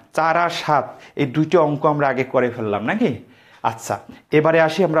করলাম 4 আর 7 এই দুইটা অঙ্ক আমরা আগে করে ফেললাম নাকি। আচ্ছা, এবারে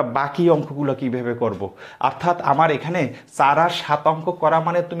আসি আমরা বাকি অঙ্কগুলো কিভাবে করব। অর্থাৎ আমার এখানে 4 আর 7 অঙ্ক করা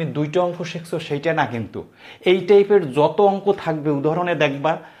মানে তুমি দুইটা অঙ্ক শিখছো সেইটা না, কিন্তু এই টাইপের যত অঙ্ক থাকবে উদাহরণে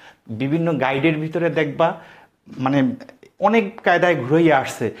দেখবা, বিভিন্ন গাইডের ভিতরে দেখবা, মানে অনেক কায়দায় ঘুরিয়ে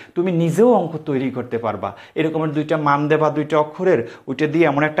আসছে, তুমি নিজেও অঙ্ক তৈরি করতে পারবা। এরকমের দুইটা মান দেবা, দুইটা অক্ষরের, ওইটা দিয়ে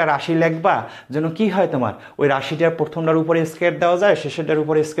এমন একটা রাশি লিখবা যেন কি হয় তোমার ওই রাশিটার প্রথমটার উপরে স্কয়ার দেওয়া যায়, শেষেরটার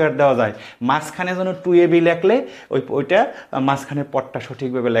উপরে স্কয়ার দেওয়া যায়, মাঝখানে যেন 2ab লিখলে ওইটা মাঝখানের পটটা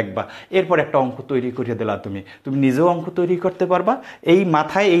সঠিকভাবে লিখবা। এরপর একটা অঙ্ক তৈরি করে দিলা, তুমি নিজেও অঙ্ক তৈরি করতে পারবা। এই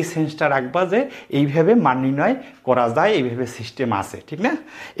মাথায় এই সেন্সটা রাখবা যে এইভাবে মান নির্ণয় করা যায়, এইভাবে সিস্টেম আছে, ঠিক না।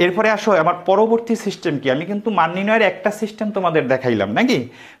 এরপরে আসো আমার পরবর্তী সিস্টেম কি, আমি কিন্তু মান নির্ণয়ের একটা সিস্টেম তোমাদের দেখাইলাম নাকি,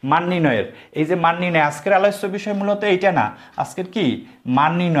 মান নির্ণয়ের এই যে মান নির্ণয় আজকের আলোচ্য বিষয় মূলত এইটা না, আজকের কি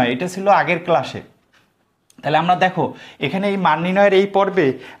মান নির্ণয়, এটা ছিল আগের ক্লাসে। তাহলে আমরা দেখো এখানে এই মান নির্ণয়ের এই পর্বে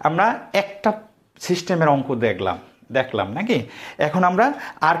আমরা একটা সিস্টেমের অঙ্ক দেখলাম, দেখলাম নাকি। এখন আমরা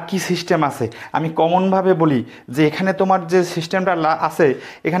আর কি সিস্টেম আছে আমি কমনভাবে বলি যে এখানে তোমার যে সিস্টেমটা আছে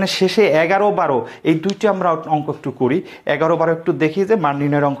এখানে শেষে 11-12 এই দুইটা আমরা অঙ্ক একটু করি। 11-12 একটু দেখি যে মান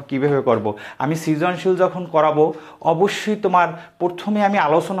নির্ণয়ের অঙ্ক কীভাবে করব। আমি সৃজনশীল যখন করাবো অবশ্যই তোমার প্রথমে আমি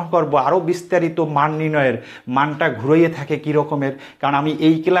আলোচনা করব আরও বিস্তারিত মান নির্ণয়ের মানটা ঘুরিয়ে থাকে কী রকমের, কারণ আমি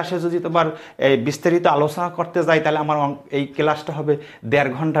এই ক্লাসে যদি তোমার বিস্তারিত আলোচনা করতে যাই তাহলে আমার এই ক্লাসটা হবে 1.5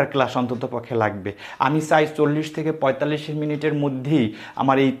 ঘন্টার ক্লাস অন্তত পক্ষে লাগবে। আমি চাই 40 থেকে 45 মিনিটের মধ্যেই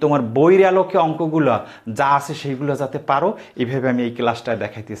আমার এই তোমার বইয়ের আলোকে অঙ্কগুলো যা আছে সেইগুলো যাতে পারো এইভাবে আমি এই ক্লাসটা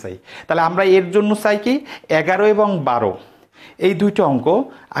দেখাইতে চাই। তাহলে আমরা এর জন্য চাই কি 11 এবং 12 এই দুইটা অঙ্ক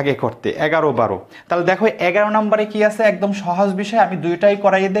আগে করতে, 11-12। তাহলে দেখো 11 নম্বরে কি আছে, একদম সহজ বিষয়, আমি দুইটাই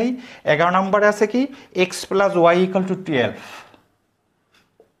করাই দেই। 11 নম্বরে আছে কি x + y = 12।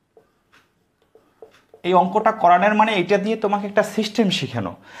 এই অঙ্কটা করানোর মানে এটা দিয়ে তোমাকে একটা সিস্টেম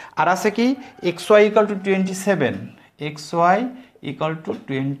শেখানো। আর আছে কি xy = 27, xy =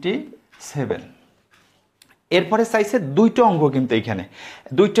 27। এরপরে চাইছে দুইটা অঙ্ক, কিন্তু এইখানে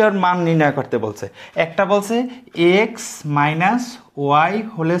দুইটার মান নির্ণয় করতে বলছে। একটা বলছে x - y²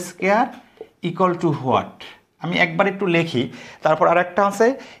 = হোয়াট। আমি একবার একটু লিখি, তারপর আরেকটা আছে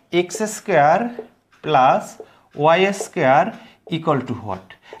x² + y² = হোয়াট।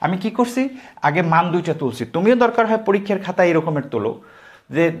 আমি কি করছি, আগে মান দুইটা তুলছি। তুমিও দরকার হয় পরীক্ষার খাতায় এরকমের তোলো,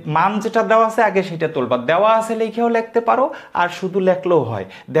 যে মান যেটা দেওয়া আছে আগে সেটা তুলবা। দেওয়া আছে লিখেও লিখতে পারো, আর শুধু লেখলেও হয়।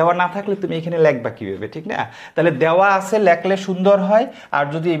 দেওয়া না থাকলে তুমি এখানে লেখবা কীভাবে, ঠিক না? তাহলে দেওয়া আছে লেখলে সুন্দর হয়, আর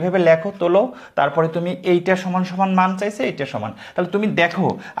যদি এইভাবে লেখো তোলো, তারপরে তুমি এইটা সমান সমান মান চাইছে, এইটা সমান। তাহলে তুমি দেখো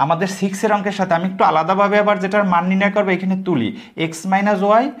আমাদের 6 অঙ্কের সাথে আমি একটু আলাদাভাবে আবার যেটার মান নির্ণয় করবো এখানে তুলি x -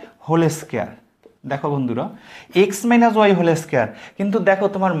 y²। দেখো বন্ধুরা x - y², কিন্তু দেখো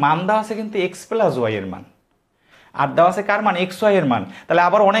তোমার মান দেওয়া আছে কিন্তু x + y এর মান, আর দেওয়া আছে কার মান, xy এর মান। তাহলে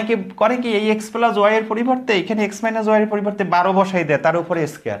আবার অনেকে করে কি এই x + y এর পরিবর্তে এখানে x - y এর পরিবর্তে 12 বসাই দেয়, তার উপরে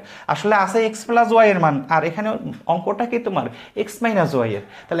স্কয়ার। আসলে আছে x + y এর মান, আর এখানে অঙ্কটা কি তোমার x - y এর।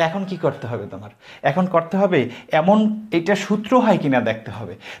 তাহলে এখন কি করতে হবে তোমার, এখন করতে হবে এমন এটা সূত্র হয় কিনা দেখতে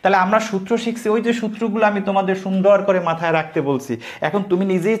হবে। তাহলে আমরা সূত্র শিখছি, ওই যে সূত্রগুলো আমি তোমাদের সুন্দর করে মাথায় রাখতে বলছি। এখন তুমি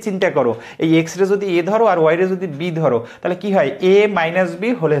নিজেই চিন্তা করো, এই x রে যদি a ধরো আর y রে যদি b ধরো, তাহলে কি হয় a - b²।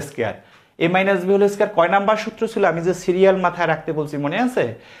 a - b² কয় নাম্বার সূত্র ছিল, আমি যে সিরিয়াল মাথায় রাখতে বলছি মনে আছে?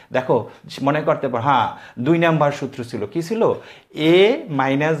 দেখো মনে করতে পারো, হ্যাঁ 2 নাম্বার সূত্র ছিল। কি ছিল? a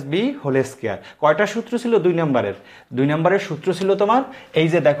 - b²। কয়টা সূত্র ছিল 2 নাম্বারের? 2 নাম্বারের সূত্র ছিল তোমার এই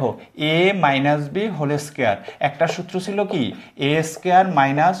যে দেখো a - b²। একটা সূত্র ছিল কি a²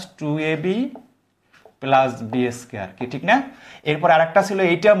 - 2ab + b², কি ঠিক না? এরপর আরেকটা ছিল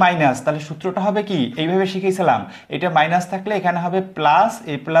এইটা মাইনাস, তাহলে সূত্রটা হবে কি এইভাবে শিখেছিলাম, এটা মাইনাস থাকলে এখানে হবে প্লাস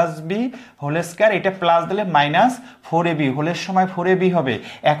a + b², এটা প্লাস দিলে -4ab, হোলের সময় 4ab হবে।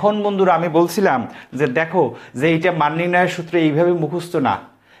 এখন বন্ধুরা আমি বলছিলাম যে দেখো যে এইটা মান নির্ণয়ের সূত্র এইভাবে মুখস্থ না,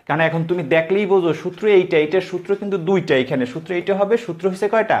 কারণ এখন তুমি দেখলেই বোঝো সূত্র এইটার সূত্র কিন্তু দুইটা, এখানে সূত্র এইটা হবে, সূত্র হচ্ছে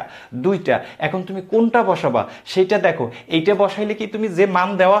কয়টা, দুইটা। এখন তুমি কোনটা বসাবা সেইটা দেখো। এইটা বসাইলে কি তুমি যে মান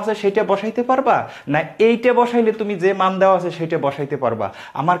দেওয়া আছে সেইটা বসাইতে পারবা, না এইটা বসাইলে তুমি যে মান দেওয়া আছে সেইটা বসাইতে পারবা?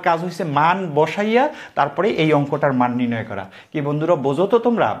 আমার কাজ হচ্ছে মান বসাইয়া তারপরে এই অঙ্কটার মান নির্ণয় করা। কি বন্ধুরা বোঝো তো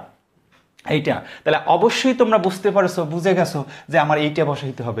তোমরা এইটা? তাহলে অবশ্যই তোমরা বুঝতে পারছো, বুঝে গেছো যে আমার এইটা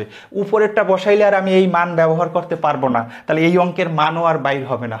বসাইতে হবে। উপরেরটা বসাইলে আর আমি এই মান ব্যবহার করতে পারবো না, তাহলে এই অঙ্কের মানও আর বাইর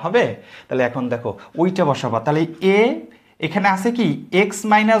হবে না, হবে? তাহলে এখন দেখো ওইটা বসাবা। তাহলে এ এখানে আছে কি x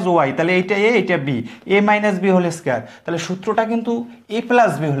 - y, তাহলে এইটা a এইটা b, a - b²। তাহলে সূত্রটা কিন্তু a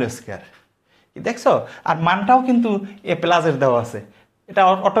 + b², দেখছো? আর মানটাও কিন্তু a প্লাস এর দেওয়া আছে, এটা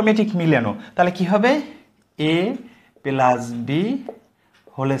অটোমেটিক মিলানো। তাহলে কি হবে a + b²।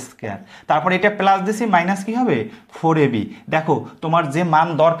 তারপর এটা প্লাস দিছি, মাইনাস কি হবে 4ab। দেখো তোমার যে মান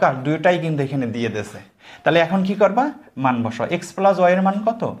দরকার দুইটাই কিন্তু এখানে দিয়ে দিয়েছে। তাহলে এখন কি করবা, মান বসাও। x + y এর মান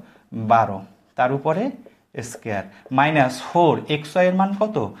কত, 12, তার উপরে স্কয়ার -4 xy এর মান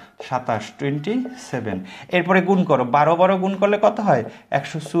কত, 27, 27। এরপরে গুণ করো, 12 12 গুণ করলে কত হয়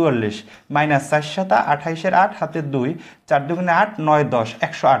 144, -4 7 28 এর 8 হাতে 2, 4 2 8 9 10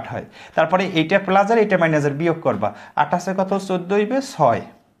 108 হয়। তারপরে এইটা প্লাস আর এটা মাইনাসের বিয়োগ করবা, 8 আছে কত 14 হইবে 6,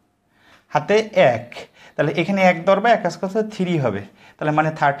 হাতে 1, তাহলে এখানে 1 ধরবা, 1 কত 3 হবে, তাহলে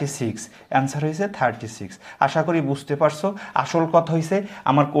মানে 36। অ্যান্সার হয়েছে 36। আশা করি বুঝতে পারছো আসল কথা হয়েছে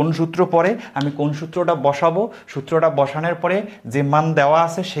আমার কোন সূত্র পড়ে, আমি কোন সূত্রটা বসাবো, সূত্রটা বসানোর পরে যে মান দেওয়া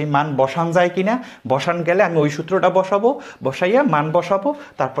আছে সেই মান বসান যায় কিনা, বসান গেলে আমি ওই সূত্রটা বসাবো, বসাইয়া মান বসাবো,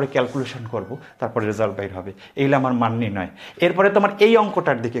 তারপরে ক্যালকুলেশন করব, তারপরে রেজাল্ট বাইর হবে। এইগুলো আমার মান নির্ণয়। এরপরে তোমার এই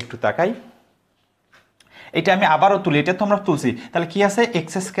অঙ্কটার দিকে একটু তাকাই, এটা আমি আবারও তুলি, এটা তোমরা তুলছি। তাহলে কি আছে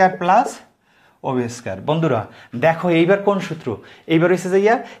x² + ও বি স্কোয়ার। বন্ধুরা দেখো এইবার কোন সূত্র, এইবার হচ্ছে যে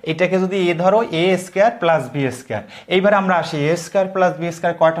এটাকে যদি এ ধরো এ স্কোয়ার প্লাস বি স্কোয়ার, এইবার আমরা আসি এ স্কোয়ার প্লাস বি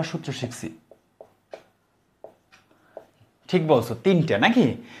স্কোয়ার কয়টা সূত্র শিখছি? ঠিক বলছো, তিনটা নাকি?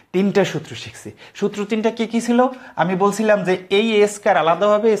 তিনটা সূত্র শিখছি। সূত্র তিনটা কি কি ছিল? আমি বলছিলাম যে এই এ স্কোয়ার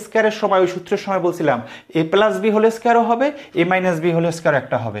আলাদাভাবে স্কোয়ারের সময় ওই সূত্রের সময় বলছিলাম এ প্লাস বি হোল স্কোয়ারও হবে, এ মাইনাস বি হোল স্কোয়ার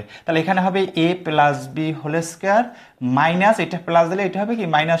একটা হবে। তাহলে এখানে হবে এ plus B whole square minus, এটা প্লাস দিলে এটা হবে কি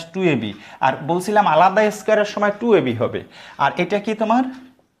মাইনাস টু এ বি, আর বলছিলাম আলাদা স্কোয়ারের সময় টু এ বি হবে। আর এটা কি তোমার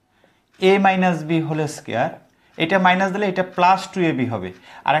এ মাইনাস বি হোল স্কোয়ার, এটা মাইনাস দিলে এটা প্লাস টু এ বি হবে।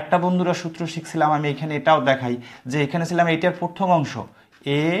 আর একটা বন্ধুরা সূত্র শিখছিলাম আমি এখানে, এটাও দেখাই যে এখানে ছিলাম এটার প্রথম অংশ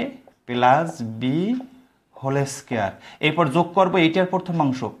এ প্লাস বি হোল স্কোয়ার, এরপর যোগ করবো এইটার প্রথম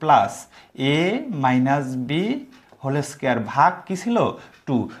অংশ প্লাস এ মাইনাস বি হোল স্কোয়ার ভাগ কি ছিল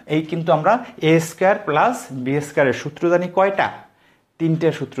টু। এই কিন্তু আমরা এ স্কোয়ার প্লাস বি স্কোয়ারের সূত্র জানি কয়টা? তিনটে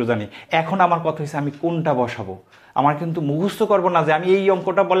সূত্র জানি। এখন আমার কথা হচ্ছে আমি কোনটা বসাবো। আমার কিন্তু মুখস্থ করবো না যে আমি এই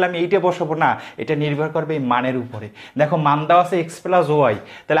অঙ্কটা বললে আমি এইটা বসাবো না, এটা নির্ভর করবে এই মানের উপরে। দেখো মান দেওয়া আছে এক্স প্লাস ওয়াই,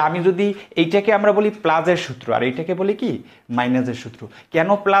 তাহলে আমি যদি এইটাকে আমরা বলি প্লাসের সূত্র আর এইটাকে বলি কি মাইনাসের সূত্র। কেন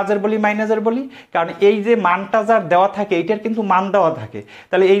প্লাসের বলি মাইনাসের বলি? কারণ এই যে মানটা যার দেওয়া থাকে এইটার কিন্তু মান দেওয়া থাকে,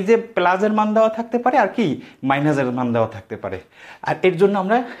 তাহলে এই যে প্লাসের মান দেওয়া থাকতে পারে আর কি মাইনাসের মান দেওয়া থাকতে পারে, আর এর জন্য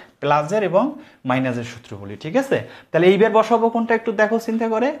আমরা প্লাসের এবং মাইনাসের সূত্র বলি। ঠিক আছে, তাহলে এইবার বসাবো কোনটা একটু দেখো চিন্তা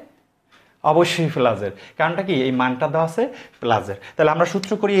করে। অবশ্যই প্লাসের, কারণটা কি এই মানটা দেওয়া আছে প্লাসের। তাহলে আমরা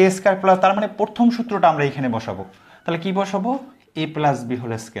সূত্র করি এ স্কোয়ার প্লাস, তার মানে প্রথম সূত্রটা আমরা এখানে বসাবো। তাহলে কি বসাবো? এ প্লাস বি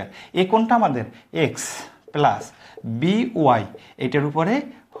হোল স্কোয়ার, এ কোনটা আমাদের এক্স প্লাস বি ওয়াই এটার উপরে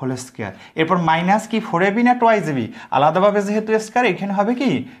হোল স্কোয়ার, এরপর মাইনাস কি ফোর এ বি না টোয়াইস এ বি, আলাদাভাবে যেহেতু স্কোয়ার এখানে হবে কি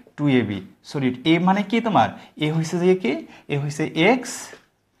টু এ বি, সরি এ মানে কি তোমার এ হয়েছে যে কি এ হয়েছে এক্স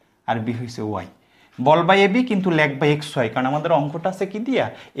আর বি হয়েছে Y, ball by A B কিন্তু লেখ বাই এক্স ওয়াই, কারণ আমাদের অঙ্কটা আছে কি দিয়া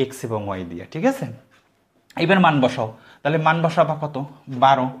এক্স এবং ওয়াই দিয়া। ঠিক আছে, এবার মান বসাও। তাহলে মান বসাবা কত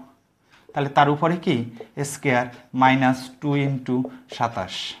 12, তাহলে তার উপরে কি স্কোয়ার মাইনাস টু ইন্টু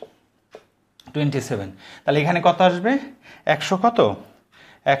 27 27, তাহলে এখানে কত আসবে 100 কত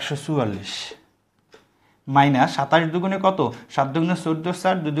 144 মাইনাস 27 দুগুণে কত 7 দুগুণে 14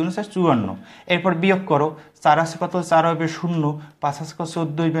 4 2 দুগুণে 4 54, এরপর বিয়োগ করো 4 আছে কত 4 হবে 0, 5 আছে কত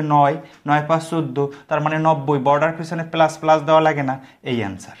 14 হইবে 9, 9 5 14, তার মানে 90, বর্ডার পিছনে প্লাস প্লাস দেওয়া লাগে না, এই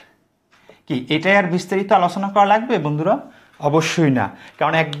অ্যান্সার। কি এটাই আর বিস্তারিত আলোচনা করা লাগবে বন্ধুরা? অবশ্যই না,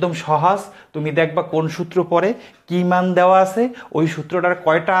 কারণ একদম সহজ। তুমি দেখবা কোন সূত্র পরে কি মান দেওয়া আছে, ওই সূত্রটার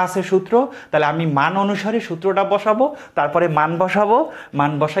কয়টা আছে সূত্র, তাহলে আমি মান অনুসারে সূত্রটা বসাবো, তারপরে মান বসাবো,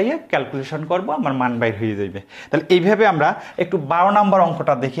 মান বসাইয়ে ক্যালকুলেশন করব, আমার মান বাইর হয়ে যাবে। তাহলে এইভাবে আমরা একটু 12 নম্বর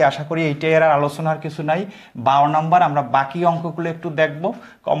অঙ্কটা দেখি, আশা করি এইটাই আর আলোচনার কিছু নাই। 12 নম্বর আমরা বাকি অঙ্কগুলো একটু দেখব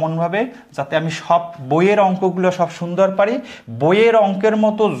কমনভাবে, যাতে আমি সব বইয়ের অঙ্কগুলো সব সুন্দর পারি। বইয়ের অঙ্কের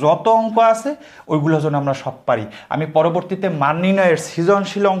মতো যত অঙ্ক আছে ওইগুলো যেন আমরা সব পারি। আমি পরবর্তীতে মান নির্ণয়ের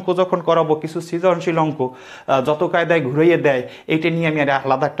সৃজনশীল অঙ্ক যখন করাবো, কিছু সৃজনশীল অঙ্ক যত কায়দায় ঘুরিয়ে দেয়, এইটা নিয়ে আমি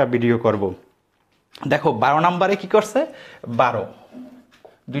আলাদা একটা ভিডিও করব। দেখো 12 নম্বরে কি করছে, 12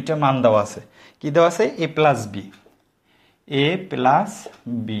 দুইটা মান দেওয়া আছে। কি দেওয়া আছে? এ plus B, A plus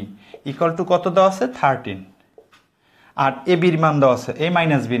B equal to কত দেওয়া আছে 13, আর এ বির মান দেওয়া আছে, এ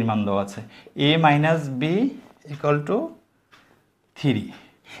মাইনাস বির মান দেওয়া আছে, এ মাইনাস বি ইকুয়াল টু 3।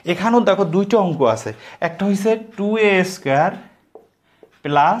 এখানেও দেখো দুইটা অঙ্ক আছে, একটা হয়েছে 2a square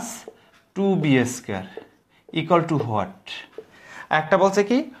plus 2b square equal to what, একটা বলছে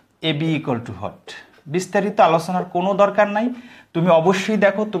কি A B equal to what. বিস্তারিত আলোচনার কোনো দরকার নাই, তুমি অবশ্যই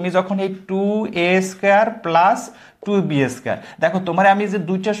দেখো। তুমি যখন এই 2a square plus 2b square, দেখো তোমার আমি যে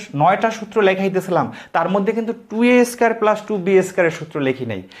 9টা সূত্র লেখাইতেছিলাম তার মধ্যে কিন্তু 2a স্কোয়ার প্লাস 2b স্কোয়ারের সূত্র লেখি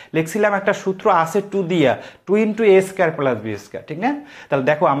নাই, লিখছিলাম একটা সূত্র আছে 2 দিয়া, 2 into a square plus b square, ঠিক না? তাহলে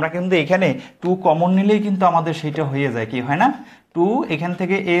দেখো আমরা কিন্তু এখানে 2 কমন নিলেই কিন্তু আমাদের সেইটা হয়ে যায়, কি হয় না 2 এখান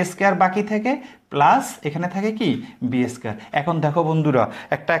থেকে a স্কোয়ার বাকি থেকে প্লাস এখানে থাকে কি বি স্কোয়ার। এখন দেখো বন্ধুরা,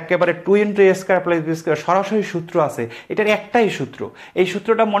 একটা একেবারে 2 ইন্টু এ স্কোয়ার প্লাস বি স্কোয়ার সরাসরি সূত্র আছে, এটার একটাই সূত্র। এই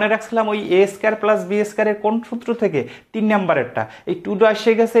সূত্রটা মনে রাখছিলাম ওই এ স্কোয়ার প্লাস বি স্কোয়ারের কোন সূত্র থেকে, 3 নাম্বারেরটা। এই 2টা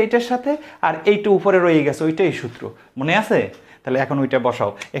এসে গেছে এইটার সাথে, আর এইটা উপরে রয়ে গেছে, ওইটাই সূত্র মনে আছে? তাহলে এখন ওইটা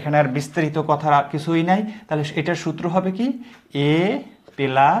বসাও, এখানে আর বিস্তারিত কথা কিছুই নাই। তাহলে এটার সূত্র হবে কি এ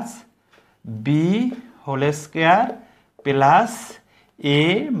plus B whole square plus এ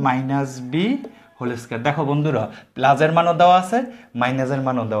মাইনাস বি হোল স্কোয়ার। দেখো বন্ধুরা, প্লাসের মানও দেওয়া আছে, মাইনাসের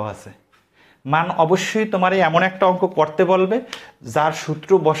মানও দেওয়া আছে। মান অবশ্যই তোমার এমন একটা অঙ্ক করতে বলবে যার সূত্র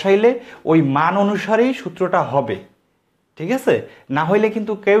বসাইলে ওই মান অনুসারেই সূত্রটা হবে, ঠিক আছে? না হইলে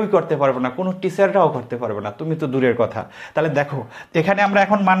কিন্তু কেউই করতে পারবে না, কোনো টিচাররাও করতে পারবে না, তুমি তো দূরের কথা। তাহলে দেখো এখানে আমরা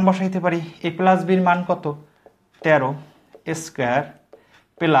এখন মান বসাইতে পারি। এ প্লাস বির মান কত 13 স্কোয়ার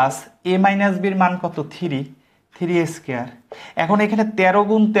প্লাস এ মাইনাস বির মান কত 3 3 স্কোয়ার। এখন এখানে 13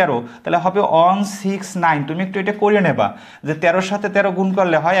 গুণ 13 তাহলে হবে 169। তুমি একটু এটা করে নেবা যে 13-র সাথে 13 গুণ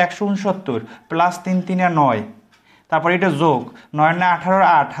করলে হয় 169 প্লাস 3 3 9, তারপর এটা যোগ 9 9 18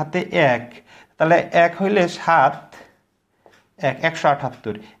 8 হাতে 1, তাহলে 1 হইলে 7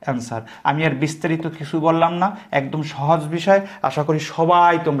 178 অ্যান্সার। আমি আর বিস্তারিত কিছু বললাম না, একদম সহজ বিষয়, আশা করি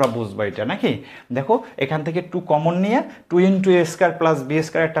সবাই তোমরা বুঝবা এটা নাকি। দেখো এখান থেকে 2 কমন নিয়ে 2 ইন্টু এ স্কোয়ার প্লাস বি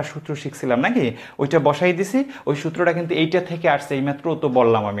স্কোয়ার একটা সূত্র শিখছিলাম নাকি, ওইটা বসাই দিছি। ওই সূত্রটা কিন্তু এইটা থেকে আসছে, এইমাত্র তো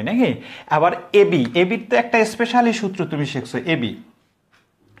বললাম আমি নাকি। আবার এবির তো একটা স্পেশালি সূত্র তুমি শিখছো, এবি,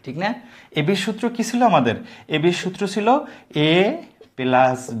 ঠিক না? এবির সূত্র কি ছিল আমাদের? এবির সূত্র ছিল এ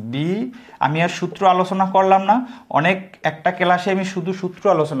প্লাস বি। আমি আর সূত্র আলোচনা করলাম না, অনেক একটা ক্লাসে আমি শুধু সূত্র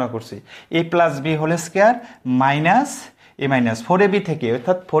আলোচনা করছি। এ plus B whole square minus এ মাইনাস 4ab থেকে,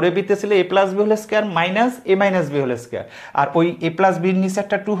 অর্থাৎ 4ab-তে ছিল এ plus B whole square minus এ মাইনাস বি হোল স্কোয়ার, আর ওই এ প্লাস বির নিচে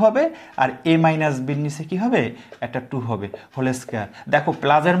একটা 2 হবে, আর এ মাইনাস বির নিচে কি হবে একটা 2 হবে হোল স্কোয়ার। দেখো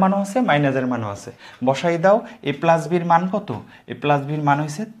প্লাসের মানও আছে মাইনাসের মানও আছে, বসাই দাও। এ প্লাস বির মান কত? এ প্লাস বির মান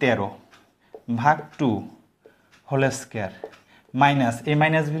হয়েছে 13 ভাগ 2 হোল স্কোয়ার মাইনাস এ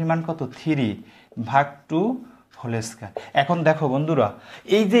মাইনাস বির মান কত 3 ভাগ 2 হোল স্কোয়ার। এখন দেখো বন্ধুরা,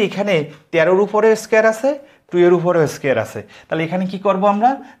 এই যে এখানে 13-র উপরে স্কোয়ার আছে, 2 এর উপরেও স্কোয়ার আছে, তাহলে এখানে কি করব আমরা?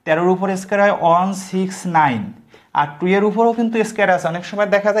 13-র উপরে স্কোয়ার হয় 169, আর 2 এর উপরেও কিন্তু স্কোয়ার আছে। অনেক সময়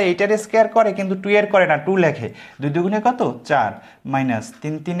দেখা যায় এইটার স্কোয়ার করে কিন্তু 2 এর করে না, 2 লেখে। 2 দুগুণে কত 4 মাইনাস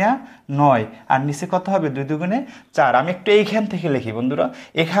 3 3 9, আর নিচে কত হবে 2 দুগুণে 4। আমি একটু এইখান থেকে লিখি বন্ধুরা,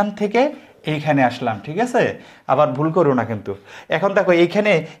 এখান থেকে এইখানে আসলাম, ঠিক আছে? আবার ভুল করো না কিন্তু। এখন দেখো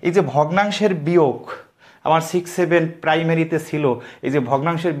এইখানে এই যে ভগ্নাংশের বিয়োগ আমার 6 7 প্রাইমারিতে ছিল, এই যে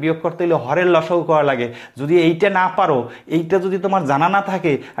ভগ্নাংশের বিয়োগ করতে হলে হরের লসাগু করা লাগে। যদি এইটা না পারো, এইটা যদি তোমার জানা না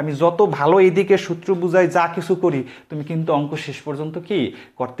থাকে, আমি যত ভালো এইদিকে সূত্র বুঝাই যা কিছু করি, তুমি কিন্তু অঙ্ক শেষ পর্যন্ত কি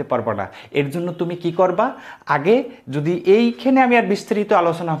করতে পারবা না। এর জন্য তুমি কি করবা, আগে যদি এইখানে আমি আর বিস্তারিত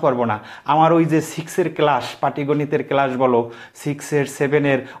আলোচনা করব না, আমার ওই যে 6-এর ক্লাস, পাটিগণিতের ক্লাস বলো, 6-এর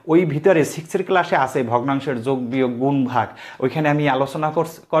 7-এর ওই ভিতরে 6-এর ক্লাসে আছে ভগ্নাংশের যোগ বিয়োগ গুণ ভাগ, ওইখানে আমি আলোচনা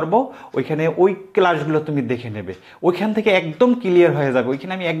করব। ওইখানে ওই ক্লাসগুলো তুমি দেখে নেবে, ওইখান থেকে একদম ক্লিয়ার হয়ে যাবে।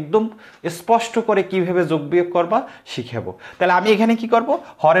 ওইখানে আমি একদম স্পষ্ট করে কিভাবে যোগ বিয়োগ করবা শিখাবো। তাহলে আমি এখানে কি করব,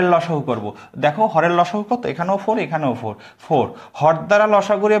 হরের লসাগু করব। দেখো হরের লসাগু কত, এখানেও 4 এখানেও 4 4, হর দ্বারা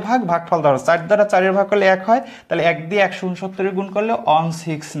লসাগুরে ভাগ, ভাগফল দ্বারা 4 দ্বারা 4-এর ভাগ করলে 1 হয়, তাহলে 1 দিয়ে 169 গুণ করলে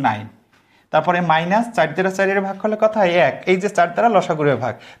 169, তারপরে মাইনাস 4 দ্বারা 4-এর ভাগ করলে কত হয় 1, এই যে 4 দ্বারা লসাগুরে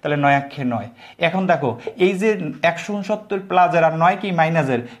ভাগ, তাহলে 9 1 9। এখন দেখো এই যে 169 প্লাসের আর 9 কি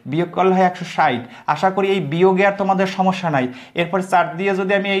মাইনাসের বিয়োগ করলে হয় 160। আশা করি এই বিয়োগে আর তোমাদের সমস্যা নাই। এরপর 4 দিয়ে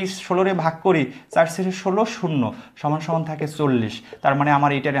যদি আমি এই 16-রে ভাগ করি, 4 × 16 0 সমান সমান থাকে 40। তার মানে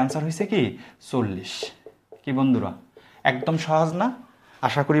আমার এইটার অ্যান্সার হয়েছে কি 40। কি বন্ধুরা, একদম সহজ না?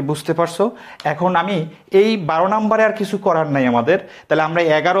 আশা করি বুঝতে পারছো। এখন আমি এই 12 নম্বরে আর কিছু করার নাই আমাদের, তাহলে আমরা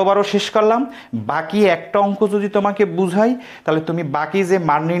 11 12 শেষ করলাম। বাকি একটা অঙ্ক যদি তোমাকে বুঝাই, তাহলে তুমি বাকি যে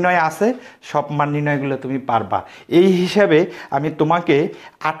মান নির্ণয় আছে সব মান নির্ণয়গুলো তুমি পারবা। এই হিসাবে আমি তোমাকে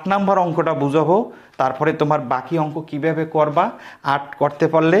 8 নম্বর অঙ্কটা বুঝাবো, তারপরে তোমার বাকি অঙ্ক কিভাবে করবা। 8 করতে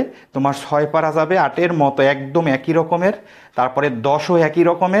পারলে তোমার 6 পারা যাবে, 8-এর মতো একদম একই রকমের, তারপরে 10ও একই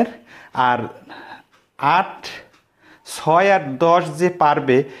রকমের, আর 8 6 আর 10 যে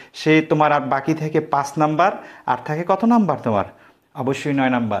পারবে সে তোমার আর বাকি থেকে 5 নাম্বার, আর থাকে কত নাম্বার তোমার? অবশ্যই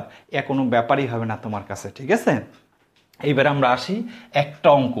 9 নাম্বার। কোনো ব্যাপারই হবে না তোমার কাছে, ঠিক আছে? এইবার আমরা আসি একটা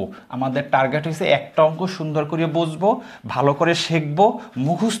অঙ্ক। আমাদের টার্গেট হয়েছে একটা অঙ্ক সুন্দর করে বুঝবো, ভালো করে শিখবো,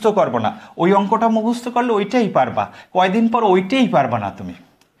 মুখস্থ করবো না। ওই অঙ্কটা মুখস্থ করলে ওইটাই পারবা, কয়দিন পর ওইটাই পারবা না তুমি,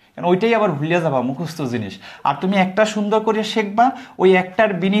 কারণ ওইটাই আবার ভুলে যাবা মুখস্থ জিনিস। আর তুমি একটা সুন্দর করে শিখবা, ওই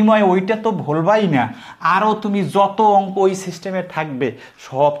একটার বিনিময়ে ওইটা তো ভুলবাই না, আরও তুমি যত অঙ্ক ওই সিস্টেমে থাকবে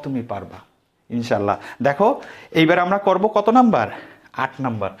সব তুমি পারবা ইনশাল্লাহ। দেখো এইবার আমরা করব কত নাম্বার? 8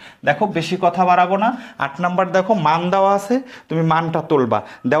 নাম্বার। দেখো বেশি কথা বাড়াবো না। 8 নাম্বার দেখো মান দেওয়া আছে, তুমি মানটা তুলবা।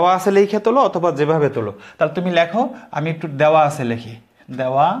 দেওয়া আছে লিখে তোলো অথবা যেভাবে তোলো। তাহলে তুমি লেখো, আমি একটু দেওয়া আছে লিখি।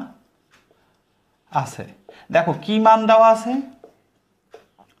 দেওয়া আছে, দেখো কি মান দেওয়া আছে?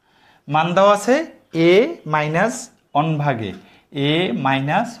 মান দেওয়া আছে a মাইনাস 1 ভাগে a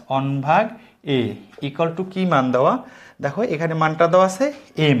মাইনাস 1 ভাগ a ইকুয়াল টু কি মান দেওয়া? দেখো এখানে মানটা দেওয়া আছে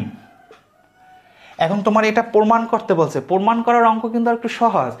m। এখন তোমার এটা প্রমাণ করতে বলছে। প্রমাণ করার অঙ্ক কিন্তু একটু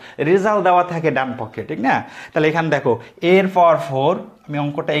সহজ, রেজাল্ট দেওয়া থাকে ডান পক্ষে, ঠিক না? তাহলে এখানে দেখো এর পাওয়ার 4, আমি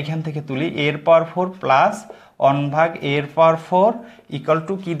অঙ্কটা এইখান থেকে তুলি, এর পাওয়ার 4 প্লাস 1 ভাগ এর পাওয়ার 4 ইকুয়াল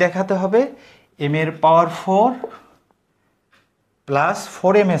টু কি দেখাতে হবে? m এর পাওয়ার 4 plus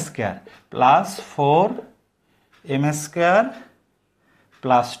 4m square plus 4m square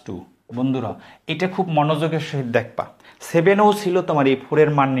plus 2। বন্ধুরা এটা খুব মনোযোগের সহিত দেখবা, 7ও ছিল তোমার এই 4-এর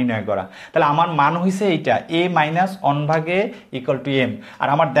মান নির্ণয় করা। তাহলে আমার মান হয়েছে এইটা a minus 1/a equal to m, আর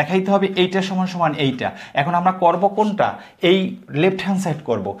আমার দেখাইতে হবে এইটা সমান সমান এইটা। এখন আমরা করব কোনটা, এই লেফট হ্যান্ড সাইড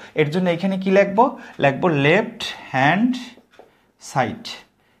করব। এর জন্য এখানে কি লিখবো, লিখবো left hand side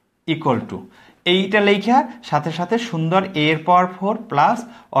equal to এইটা লেখা সাথে সাথে সুন্দর a এর পাওয়ার 4 প্লাস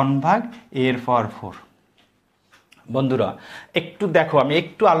 1/a এর পাওয়ার 4। বন্ধুরা একটু দেখো, আমি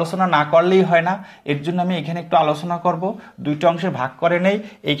একটু আলোচনা না করলেই হয় না, এর জন্য আমি এখানে একটু আলোচনা করব। দুইটা অংশে ভাগ করে নেই,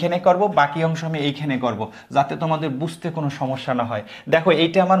 এইখানে করব, বাকি অংশ আমি এইখানে করব, যাতে তোমাদের বুঝতে কোনো সমস্যা না হয়। দেখো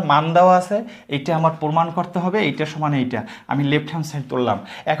এইটা আমার মান দেওয়া আছে, এইটা আমার প্রমাণ করতে হবে, এইটা সমান এইটা, আমি লেফট হ্যান্ড সাইড তুললাম।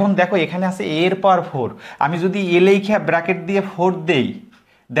 এখন দেখো এখানে আছে a এর পাওয়ার 4, আমি যদি a লিখে ব্র্যাকেট দিয়ে 4 দেই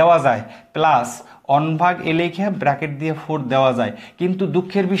দেওয়া যায়, প্লাস 1/a লিখে ব্র্যাকেট দিয়ে 4 দেওয়া যায়, কিন্তু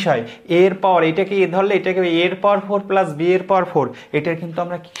দুঃখের বিষয় a এর পাওয়ার, এটাকে a ধরলে এটাকে a এর পাওয়ার 4 প্লাস b এর পাওয়ার 4, এটার কিন্তু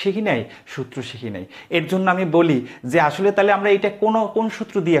আমরা শিখি নাই, সূত্র শিখি নাই। এর জন্য আমি বলি যে আসলে তাহলে আমরা এটা কোন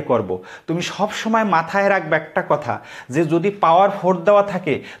সূত্র দিয়ে করব। তুমি সব সময় মাথায় রাখবে একটা কথা, যে যদি পাওয়ার 4 দেওয়া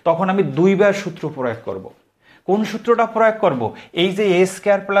থাকে তখন আমি 2বার সূত্র প্রয়োগ করব। কোন সূত্রটা প্রয়োগ করব, এই যে a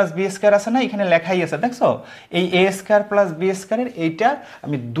square plus b square আছে না, এখানে লেখাই আছে দেখছো, এই a স্কয়ার প্লাস b স্কয়ারের এইটা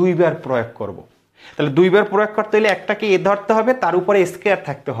আমি 2বার প্রয়োগ করব। তাহলে 2বার প্রয়োগ করতে হলে একটাকে a ধরতে হবে, তার উপরে স্কয়ার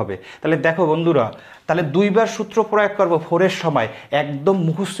থাকতে হবে। তাহলে দেখো বন্ধুরা, তাহলে 2বার সূত্র প্রয়োগ করব 4-এর সময়, একদম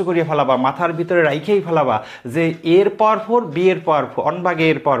মুখস্থ করিয়ে ফেলাবা, মাথার ভিতরে রাইখেই ফেলাবা যে a এর পাওয়ার 4 b এর পাওয়ার 4 1/a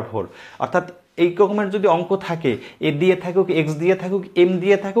এর পাওয়ার 4, অর্থাৎ এই রকমের যদি অঙ্ক থাকে, এ দিয়ে থাকুক, এক্স দিয়ে থাকুক, এম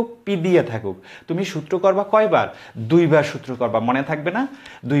দিয়ে থাকুক, পি দিয়ে থাকুক, তুমি সূত্র করবা কয়বার, 2বার সূত্র করবা, মনে থাকবে না,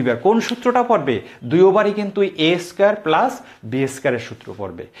 2বার। কোন সূত্রটা পড়বে, 2বারই কিন্তু a স্কয়ার প্লাস b স্কয়ারের সূত্র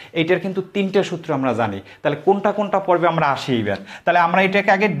পড়বে। এইটার কিন্তু 3টে সূত্র আমরা জানি, তাহলে কোনটা কোনটা পড়বে আমরা আসি এইবার। তাহলে আমরা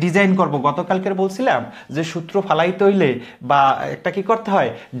এটাকে আগে ডিজাইন করব। গতকালকের বলছিলাম যে সূত্র ফালাইতে হইলে বা একটা কি করতে হয়,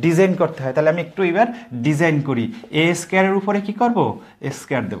 ডিজাইন করতে হয়। তাহলে আমি একটু এবার ডিজাইন করি, a স্কয়ারের উপরে কি করব, a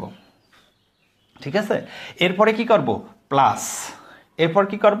স্কয়ার দেব, ঠিক আছে। এরপরে কি করব, প্লাস, এরপর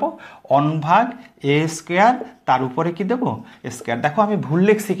কি করব 1/a স্কয়ার, তার উপরে কি দেব, স্কয়ার। দেখো আমি ভুল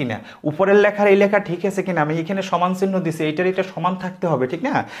লিখছি কিনা, উপরের লেখার এই লেখা ঠিক আছে কিনা, আমি এখানে সমান চিহ্ন দিছি, এইটার এটা সমান থাকতে হবে, ঠিক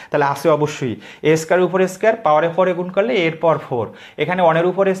না। তাহলে আছে অবশ্যই, a স্কয়ারের উপরে স্কয়ার, পাওয়ারের পরে গুণ করলে a এর পাওয়ার 4, এখানে 1-এর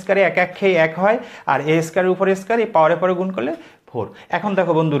উপরে স্কয়ারে এক এক খেয়ে 1 হয়, আর a স্কয়ারের উপরে স্কয়ার এই পাওয়ারের পরে গুণ করলে 4। এখন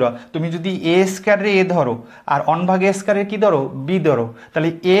দেখো বন্ধুরা, তুমি যদি a স্কয়ারে a ধরো আর 1/a স্কয়ারে কি ধরো, b ধরো, তাহলে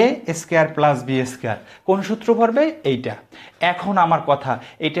a square plus b square, কোন সূত্র পড়বে, এইটা। এখন আমার কথা,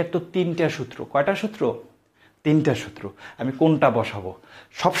 এইটার তো 3টা সূত্র, কয়টা সূত্র, 3টা সূত্র। আমি কোনটা বসাবো,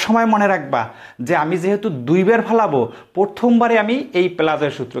 সব সময় মনে রাখবা যে আমি যেহেতু 2বার ফেলাবো, প্রথমবারে আমি এই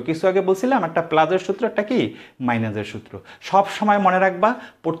প্লাসের সূত্র, কিছু আগে বলছিলাম একটা প্লাসের সূত্র, একটা কি মাইনাসের সূত্র, সব সময় মনে রাখবা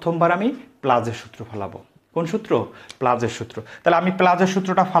প্রথমবার আমি প্লাসের সূত্র ফেলাবো। কোন সূত্র, প্লাসের সূত্র। তাহলে আমি প্লাসের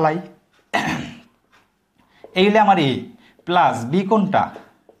সূত্রটা ফালাই, এইলে আমার a প্লাস b, কোনটা,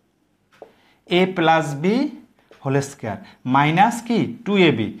 a plus b whole square minus কি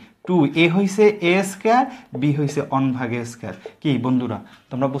 2ab, 2a হইছে a স্কয়ার, b হইছে 1/a স্কয়ার। কি বন্ধুরা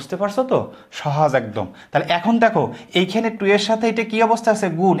তোমরা বুঝতে পারছো তো, সহজ একদম। তাহলে এখন দেখো এইখানে 2 এর সাথে এটা কি অবস্থা আছে,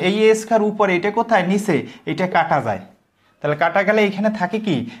 গুণ, এই a স্কয়ার উপরে, এটা কোথায়, নিচে, এটা কাটা যায়, তাহলে কাটা গেলে এখানে থাকে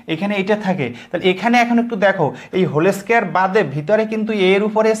কি, এখানে এইটা থাকে। তাহলে এখানে এখন একটু দেখো, এই হোল স্কয়ার বাদে ভিতরে কিন্তু a এর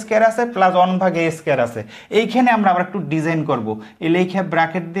উপরে স্কয়ার আছে প্লাস 1/a স্কয়ার আছে। এইখানে আমরা আবার একটু ডিজাইন করব, এই লেখা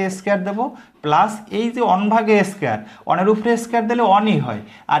ব্র্যাকেট দিয়ে স্কয়ার দেব, প্লাস এই যে 1/a স্কয়ার, 1-এর উপরে স্কয়ার দিলে 1ই হয়,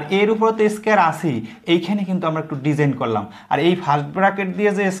 আর এর উপরে তো স্কয়ার আছেই, এইখানে কিন্তু আমরা একটু ডিজাইন করলাম। আর এই ফার্স্ট ব্র্যাকেট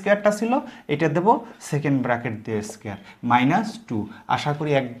দিয়ে যে স্কয়ারটা ছিল এটা দেব সেকেন্ড ব্র্যাকেট দিয়ে স্কয়ার, -2। আশা করি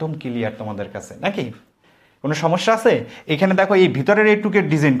একদম ক্লিয়ার তোমাদের কাছে, নাকি কোনো সমস্যা আছে। এখানে দেখো এই ভিতরের এই টুকের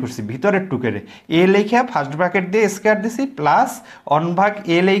ডিজাইন করছি, ভিতরের টুকের a লেখা ফার্স্ট ব্র্যাকেট দিয়ে স্কয়ার দিছি, প্লাস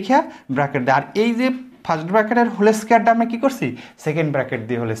 1/a লেখা ব্র্যাকেট দিয়ে, আর এই যে ফার্স্ট ব্র্যাকেটের হোল স্কয়ারটা আমরা কি করছি, সেকেন্ড ব্র্যাকেট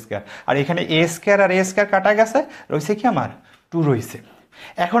দিয়ে হোল স্কয়ার, আর এখানে a square R a square কাটা গেছে, রয়েছে কি আমার 2 রয়েছে।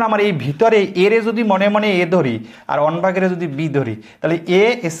 এখন আমার এই ভিতরে এর যদি মনে মনে a ধরি আর 1/a যদি b ধরি, তাহলে a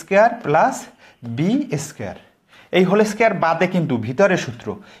square plus b square, এই হোল স্কয়ার বাদে কিন্তু ভিতরে সূত্র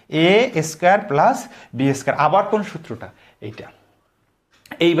a square plus b square. আবার কোন সূত্রটা, এইটা।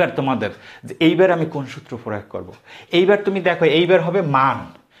 এইবার তোমাদের যে এইবার আমি কোন সূত্র প্রয়োগ করব, এইবার তুমি দেখো, এইবার হবে মান,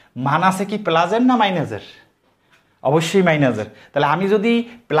 মান আছে কি প্লাসের না মাইনাসের, অবশ্যই মাইনাসের। তাহলে আমি যদি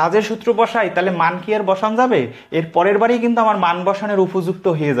প্লাসের সূত্র বসাই তাহলে মান কি আর বসান যাবে, এর পরের বারই কিন্তু আমার মান বসানোর উপযুক্ত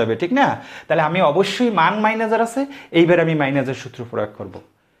হয়ে যাবে, ঠিক না। তাহলে আমি অবশ্যই মান মাইনাসের আছে, এইবার আমি মাইনাসের সূত্র প্রয়োগ করব।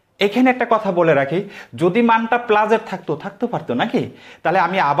 এখানে একটা কথা বলে রাখি, যদি মানটা প্লাসের থাকতে পারতো নাকি, তাহলে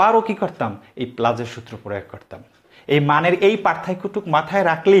আমি আবারও কি করতাম, এই প্লাসের সূত্র প্রয়োগ করতাম। এই মানের এই পার্থক্যটুক মাথায়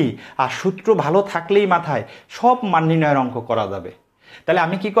রাখলেই আর সূত্র ভালো থাকলেই মাথায় সব মান নির্ণয়ের অঙ্ক করা যাবে। তাহলে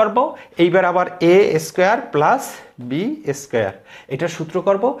আমি কি করব, এইবার আবার এ স্কোয়ার প্লাস বি স্কোয়ার এটার সূত্র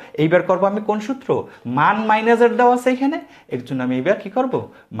করব। এইবার করব আমি কোন সূত্র, মান মাইনাসের দেওয়া আছে এখানে, এর জন্য আমি এইবার কি করব,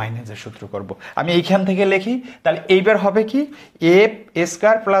 মাইনাসের সূত্র করব। আমি এইখান থেকে লিখি, তাহলে এইবার হবে কি এ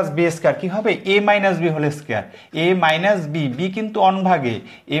স্কোয়ার প্লাস বি স্কোয়ার কি হবে, এ মাইনাস বি হোল স্কোয়ার, এ মাইনাস বি, বি কিন্তু অন ভাগে,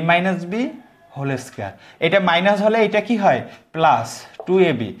 এ মাইনাস বি হোল স্কোয়ার। এটা মাইনাস হলে এটা কি হয় প্লাস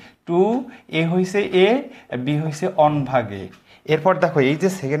 2ab, 2a হইছে এ, বি হইছে অন ভাগে। এরপর দেখো এই যে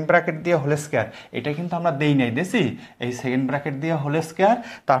সেকেন্ড ব্র্যাকেট দিয়ে হোল স্কোয়ার, এটা কিন্তু আমরা দেই নাই, দিছি এই সেকেন্ড ব্র্যাকেট দিয়ে হোল স্কোয়ার,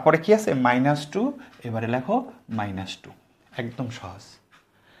 তারপরে কি আছে -2, এবারে লেখো -2। একদম সহজ,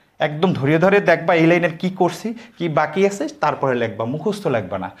 একদম ধরে ধরে দেখবা এই লাইনের কি করছি, কি বাকি আছে, তারপরে লিখবা, মুখস্থ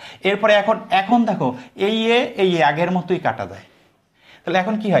লিখবা না। এরপরে এখন দেখো এই আগের মতোই কাটা যায়। তাহলে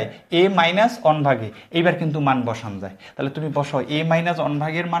এখন কি হয়, এ মাইনাস অন ভাগে, এইবার কিন্তু মান বসান যায়। তাহলে তুমি বসাও এ মাইনাস অন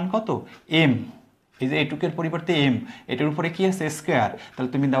ভাগের মান কত, এম, এই যে এটুকের পরিবর্তে এম, এটার উপরে কি আছে স্কোয়ার, তাহলে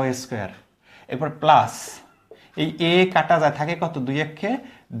তুমি দাও স্কোয়ার, এরপর প্লাস এই এ কাটা যায়, থাকে কত, 2 একে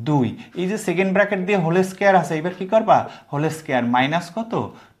 2, এই যে সেকেন্ড ব্র্যাকেট দিয়ে হোল স্কোয়ার আছে, এইবার কি করবা, হোল স্কোয়ার মাইনাস কত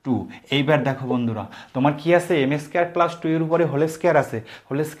 2। এইবার দেখো বন্ধুরা তোমার কি আছে, এম স্কোয়ার প্লাস 2 এর উপরে হোল স্কোয়ার আছে,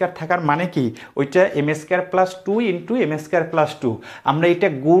 হোল স্কোয়ার থাকার মানে কি, ওইটা M square plus 2 into M square plus 2। আমরা এটা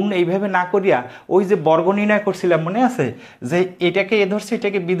গুণ এইভাবে না করিয়া ওই যে বর্গ নির্ণয় করছিলাম, মনে আছে, যে এটাকে এ ধরছি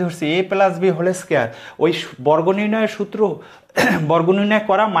এটাকে বি ধরছি, এ প্লাস বি হোল স্কোয়ার, ওই বর্গ নির্ণয়ের সূত্র বর্গ নির্ণয়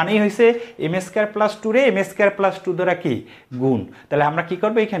করা মানেই হয়েছে এম স্কোয়ার প্লাস 2 রে এম স্কোয়ার প্লাস 2 দ্বারা কি গুণ। তাহলে আমরা কি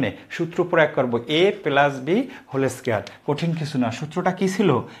করবো, এখানে সূত্র প্রয়োগ করবো, এ প্লাস বি হোল স্কোয়ার, কঠিন কিছু না। সূত্রটা কি ছিল,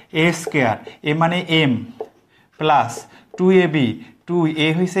 এ স্কোয়ার, এ মানে এম, প্লাস 2ab, 2 এ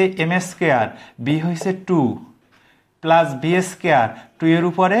হয়েছে এম স্কোয়ার, বি হয়েছে 2, প্লাস বি স্কোয়ার 2 এর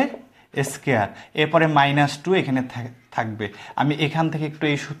উপরে স্কোয়ার, এরপরে -2 এখানে থাকবে। আমি এখান থেকে একটু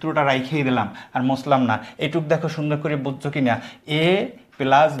এই সূত্রটা রাইখেই দিলাম, আর মসলাম না। এটুক দেখো সুন্দর করে বুঝছো কিনা, এ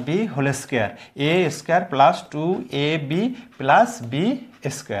প্লাস বি হোল স্কোয়ার, এ square plus 2ab plus B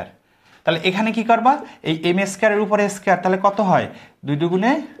square. তাহলে এখানে কি করবা, এই এম স্কোয়ারের উপরে স্কোয়ার, তাহলে কত হয়, 2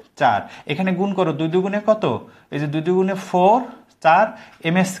 দুগুণে 4, এখানে গুণ করো, 2 দুগুণে কত, এই যে 2 দুগুণে 4, 4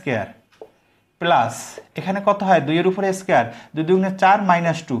 এম স্কোয়ার প্লাস এখানে কত হয়, 2 এর উপরে স্কোয়ার, 2 দুগুণে 4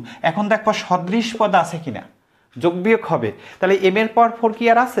 -2। এখন দেখো সদৃশ পদ আছে কিনা, যোগ বিয়োগ হবে, তাহলে এম এর পাওয়ার 4 কি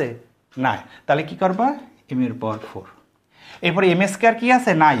আর আছে, নাই, তাহলে কি করবা, এম এর পাওয়ার 4। এরপরে এম স্কোয়ার কি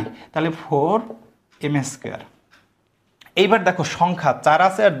আছে, নাই, তাহলে 4 এম স্কোয়ার। এইবার দেখো সংখ্যা 4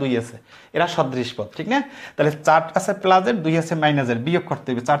 আছে আর 2 আছে, এরা সদৃশ পদ, ঠিক না। তাহলে 4 আছে প্লাসের, 2 আছে মাইনাসের, বিয়োগ করতে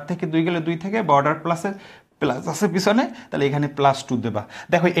হবে, 4 থেকে 2 গেলে 2 থেকে, বর্ডার প্লাসের প্লাস আছে পিছনে, তাহলে এখানে +2 দেবা।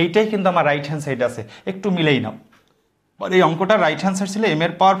 দেখো এইটাই কিন্তু আমার রাইট হ্যান্ড সাইড আছে, একটু মিলেই নাও। আর এই অঙ্কটা রাইট হ্যান্ড সাইড ছিল এম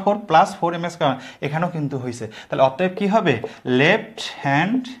এর পাওয়ার 4 প্লাস 4 এম স্কোয়ার, এখানেও কিন্তু হয়েছে। তাহলে অতএব কি হবে, left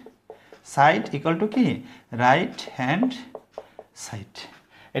hand side equal to কি, রাইট হ্যান্ড সাইড।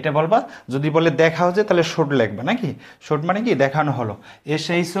 এটা বলবা, যদি বলে দেখা হচ্ছে তাহলে শর্ট লিখবা নাকি, শর্ট মানে কি দেখানো হলো,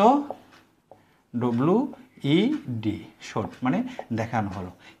 SHOWED, শর্ট মানে দেখানো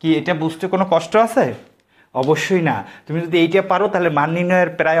হলো। কি এটা বুঝতে কোনো কষ্ট আছে, অবশ্যই না। তুমি যদি এইটা পারো তাহলে মান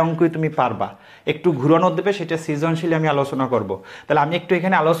নির্ণয়ের প্রায় অঙ্কই তুমি পারবা। একটু ঘুরানো দেবে, সেটা সৃজনশীল আমি আলোচনা করব। তাহলে আমি একটু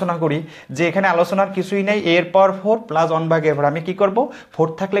এখানে আলোচনা করি, যে এখানে আলোচনার কিছুই নেই, এর পাওয়ার 4 প্লাস 1/4। আমি কি করব, 4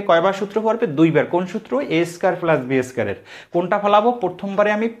 থাকলে কয়বার সূত্র পড়বে, 2 বার। কোন সূত্র, এ স্কোয়ার প্লাস বি স্কোয়ারের। কোনটা ফেলাবো, প্রথমবারে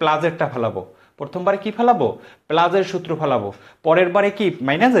আমি প্লাসেরটা ফেলাবো, প্রথমবারে কি ফেলাবো, প্লাসের সূত্র ফেলাবো, পরের বারে কি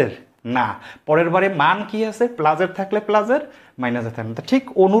মাইনাসের, না, পরের বারে মান কি আছে, প্লাসের থাকলে প্লাসের, মাইনাসের থাকলে। ঠিক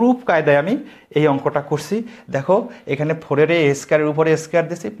অনুরূপ কায়দায় আমি এই অঙ্কটা করছি। দেখো এখানে 4 এর এ স্কোয়ারের উপরে স্কোয়ার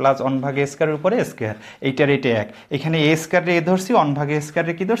দিছি, প্লাস 1/a স্কোয়ারের উপরে স্কোয়ার, এইটার এটা এক। এখানে এ স্কোয়ারে এ ধরছি, 1/a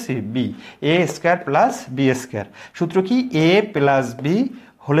স্কোয়ারে কি ধরছি, বি, এ স্কোয়ার প্লাস বি স্কোয়ার। সূত্র কি, এ plus B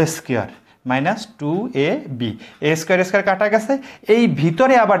whole square -2ab। এ স্কোয়ার কাটা গেছে, এই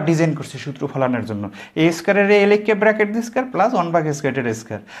ভিতরে আবার ডিজাইন করছি সূত্র ফলানোর জন্য, এ স্কোয়ারের এ লিখে ব্র্যাকেট দিয়ে স্কোয়ার প্লাস 1/a স্কোয়ারের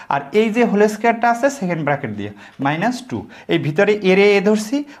স্কোয়ার, আর এই যে হোল স্কোয়ারটা আছে সেকেন্ড ব্র্যাকেট দিয়ে -2, এই ভিতরে এর এ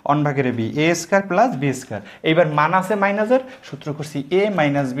ধরছি, 1/a বি, এ স্কোয়ার প্লাস বি স্কোয়ার। এইবার মান আছে মাইনাসের, সূত্র করছি এ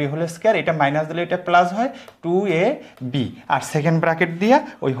মাইনাস বি হোল স্কোয়ার, এটা মাইনাস দিলে এটা প্লাস হয় 2ab, আর সেকেন্ড ব্র্যাকেট দিয়া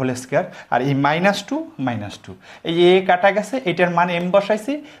ওই হোল স্কোয়ার, আর এই -2 এই এ কাটা গেছে, এটার মান এম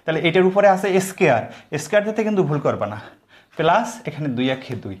বসাইছি, তাহলে এটার উপরে আছে স্কোয়ার, স্কোয়ার দিতে কিন্তু ভুল করবা না, প্লাস এখানে 2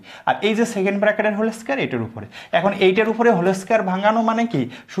 একে 2, আর এই যে সেকেন্ড ব্র্যাকেটের হোল স্কোয়ার এটার উপরে। এখন এইটার উপরে হোল স্কোয়ার ভাঙানো মানে কি,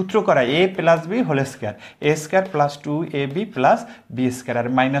 সূত্র করা এ প্লাস বি হোল স্কোয়ার, এ square plus 2ab plus B square, আর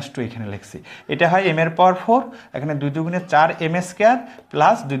 -2 এখানে লিখছি। এটা হয় এম এর পাওয়ার 4, এখানে 2 দুগুণে 4 এম স্কোয়ার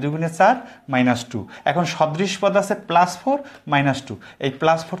প্লাস 2 দুগুণে 4 -2। এখন সদৃশ পদ আছে +4 -2, এই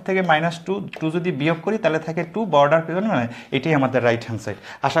 +4 থেকে -2 যদি বিয়োগ করি তাহলে থাকে 2, বর্ডার পিছনে, মানে এটাই আমাদের রাইট হ্যান্ড সাইড।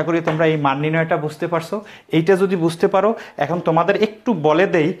 আশা করি তোমরা এই মান নির্ণয়টা বুঝতে পারছো। এইটা যদি বুঝতে পারো, এখন তোমাদের একটু বলে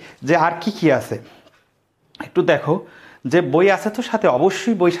দেই যে আর কি কি আছে। একটু দেখো যে বই আছে তো সাথে,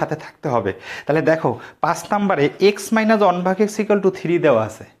 অবশ্যই বই সাথে থাকতে হবে। তাহলে দেখো 5 নম্বরে এক্স মাইনাস 1/x = 3 দেওয়া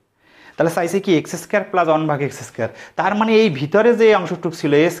আছে। তাহলে চাইছে কি x square plus 1/x square, তার মানে এই ভিতরে যে অংশটুক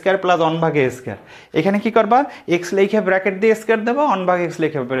ছিল এ স্কোয়ার প্লাস 1/a স্কোয়ার, এখানে কি করবা এক্স লিখে ব্র্যাকেট দিয়ে স্কোয়ার দেবা, 1/x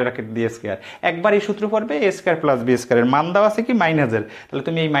লিখে ব্র্যাকেট দিয়ে স্কোয়ার, একবার এই সূত্র পড়বে এ স্কোয়ার প্লাস বি স্কোয়ারের মান দেওয়া আছে কি মাইনাসের, তাহলে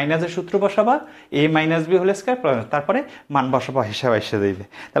তুমি এই মাইনাসের সূত্র বসাবা, এ minus B whole square plus, তারপরে মান বসাবা, হিসাব এসে যাইবে।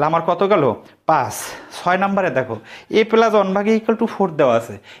 তাহলে আমার কত গেল 5। 6 নম্বরে দেখো এ প্লাস 1/a = 4 দেওয়া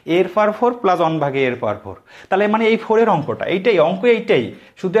আছে, এর পাওয়ার 4 প্লাস 1/a এর পাওয়ার 4, তাহলে মানে এই 4 এর অঙ্কটা এইটাই, অঙ্ক এইটাই,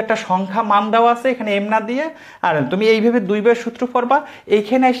 শুধু একটা সংখ্যা মান দেওয়া আছে এখানে এম না দিয়ে, আর তুমি এইভাবে 2 বার সূত্র পড়বা,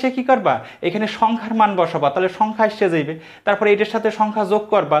 এইখানে এসে কি করবা এখানে সংখ্যার মান বসাবা, তাহলে সংখ্যা এসে যাইবে, তারপরে এইটার সাথে সংখ্যা যোগ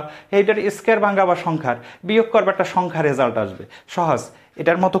করবা, এইটার স্কোয়ার ভাঙাবা সংখ্যার, বিয়োগ করবা, একটা সংখ্যা রেজাল্ট আসবে, সহজ,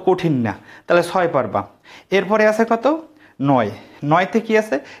 এটার মতো কঠিন না। তাহলে 6 পারবা। এরপরে আছে কত 9। 9তে কি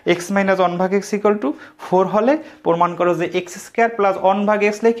আছে এক্স মাইনাস 1/x = 4 হলে প্রমাণ করো যে এক্স স্কোয়ার প্লাস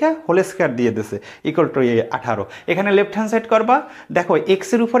 1/x লেখা হোল স্কোয়ার দিয়ে দিছে = 18। এখানে লেফট হ্যান্ড সাইড করবা, দেখো এক্স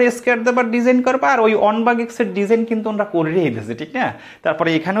এর উপরে স্কোয়ার দেবার ডিজাইন করবা, আর ওই 1/x এর ডিজাইন কিন্তু আমরা করেই দিয়েছি, ঠিক না। তারপরে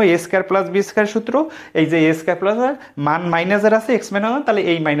এখানেও এ স্কোয়ার প্লাস বি স্কোয়ার সূত্র, এই যে এ স্কোয়ার প্লাস মান মাইনাসের আছে এক্স মাইনাস, তাহলে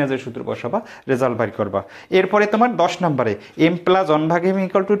এই মাইনাসের সূত্র বসাবা, রেজাল্ট বাই করবা। এরপরে তোমার 10 নম্বরে এম প্লাস 1/m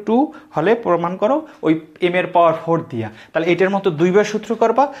 = 2 হলে প্রমাণ করো ওই এম এর পাওয়ার 4 দিয়া, তাহলে এটার মতো 2 বার সূত্র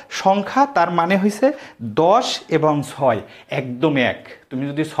করবা, সংখ্যা তার মানে হয়েছে 10 এবং 6 একদম এক, তুমি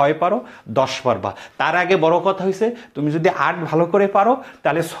যদি 6 পারো 10 পারবা। তার আগে বড় কথা হয়েছে তুমি যদি 8 ভালো করে পারো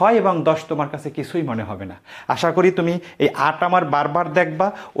তাহলে 6 এবং 10 তোমার কাছে কিছুই মনে হবে না। আশা করি তুমি এই 8 আমার বারবার দেখবা,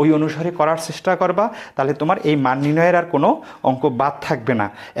 ওই অনুসারে করার চেষ্টা করবা, তাহলে তোমার এই মান নির্ণয়ের আর কোনো অঙ্ক বাদ থাকবে না।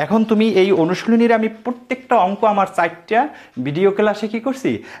 এখন তুমি এই অনুশীলনীর আমি প্রত্যেকটা অঙ্ক আমার 4টা ভিডিও ক্লাসে কি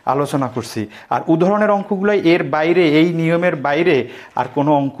করছি আলোচনা করছি, আর উদাহরণের অঙ্কগুলো এর বাইরে, এই নিয়মের বাইরে আর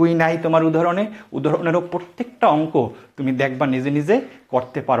কোনো অঙ্কই নাই তোমার উদাহরণে। উদাহরণেরও প্রত্যেকটা অঙ্ক তুমি দেখবা নিজে নিজে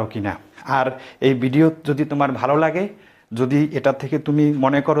করতে পারো কিনা। আর এই ভিডিও যদি তোমার ভালো লাগে, যদি এটা থেকে তুমি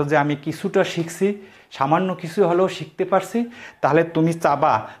মনে করো যে আমি কিছুটা শিখছি, সামান্য কিছু হলেও শিখতে পারছি, তাহলে তুমি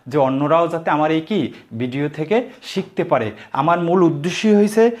চাবা যে অন্যরাও যাতে আমার এই কি ভিডিও থেকে শিখতে পারে। আমার মূল উদ্দেশ্যই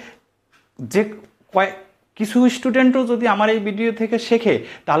হয়েছে যে কিছু স্টুডেন্টও যদি আমার এই ভিডিও থেকে শেখে,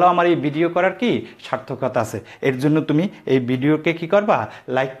 তাহলেও আমার এই ভিডিও করার কি সার্থকতা আছে। এর জন্য তুমি এই ভিডিওকে কি করবা,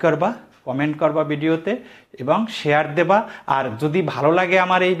 লাইক করবা, কমেন্ট করবা ভিডিওতে এবং শেয়ার দেবা। আর যদি ভালো লাগে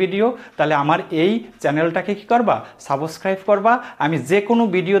আমার এই ভিডিও, তাহলে আমার এই চ্যানেলটাকে কি করবা, সাবস্ক্রাইব করবা, আমি যে কোনো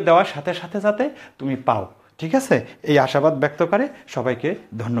ভিডিও দেওয়ার সাথে সাথে যাতে তুমি পাও। ঠিক আছে, এই আশাবাদ ব্যক্ত করে সবাইকে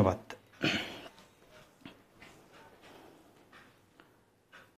ধন্যবাদ।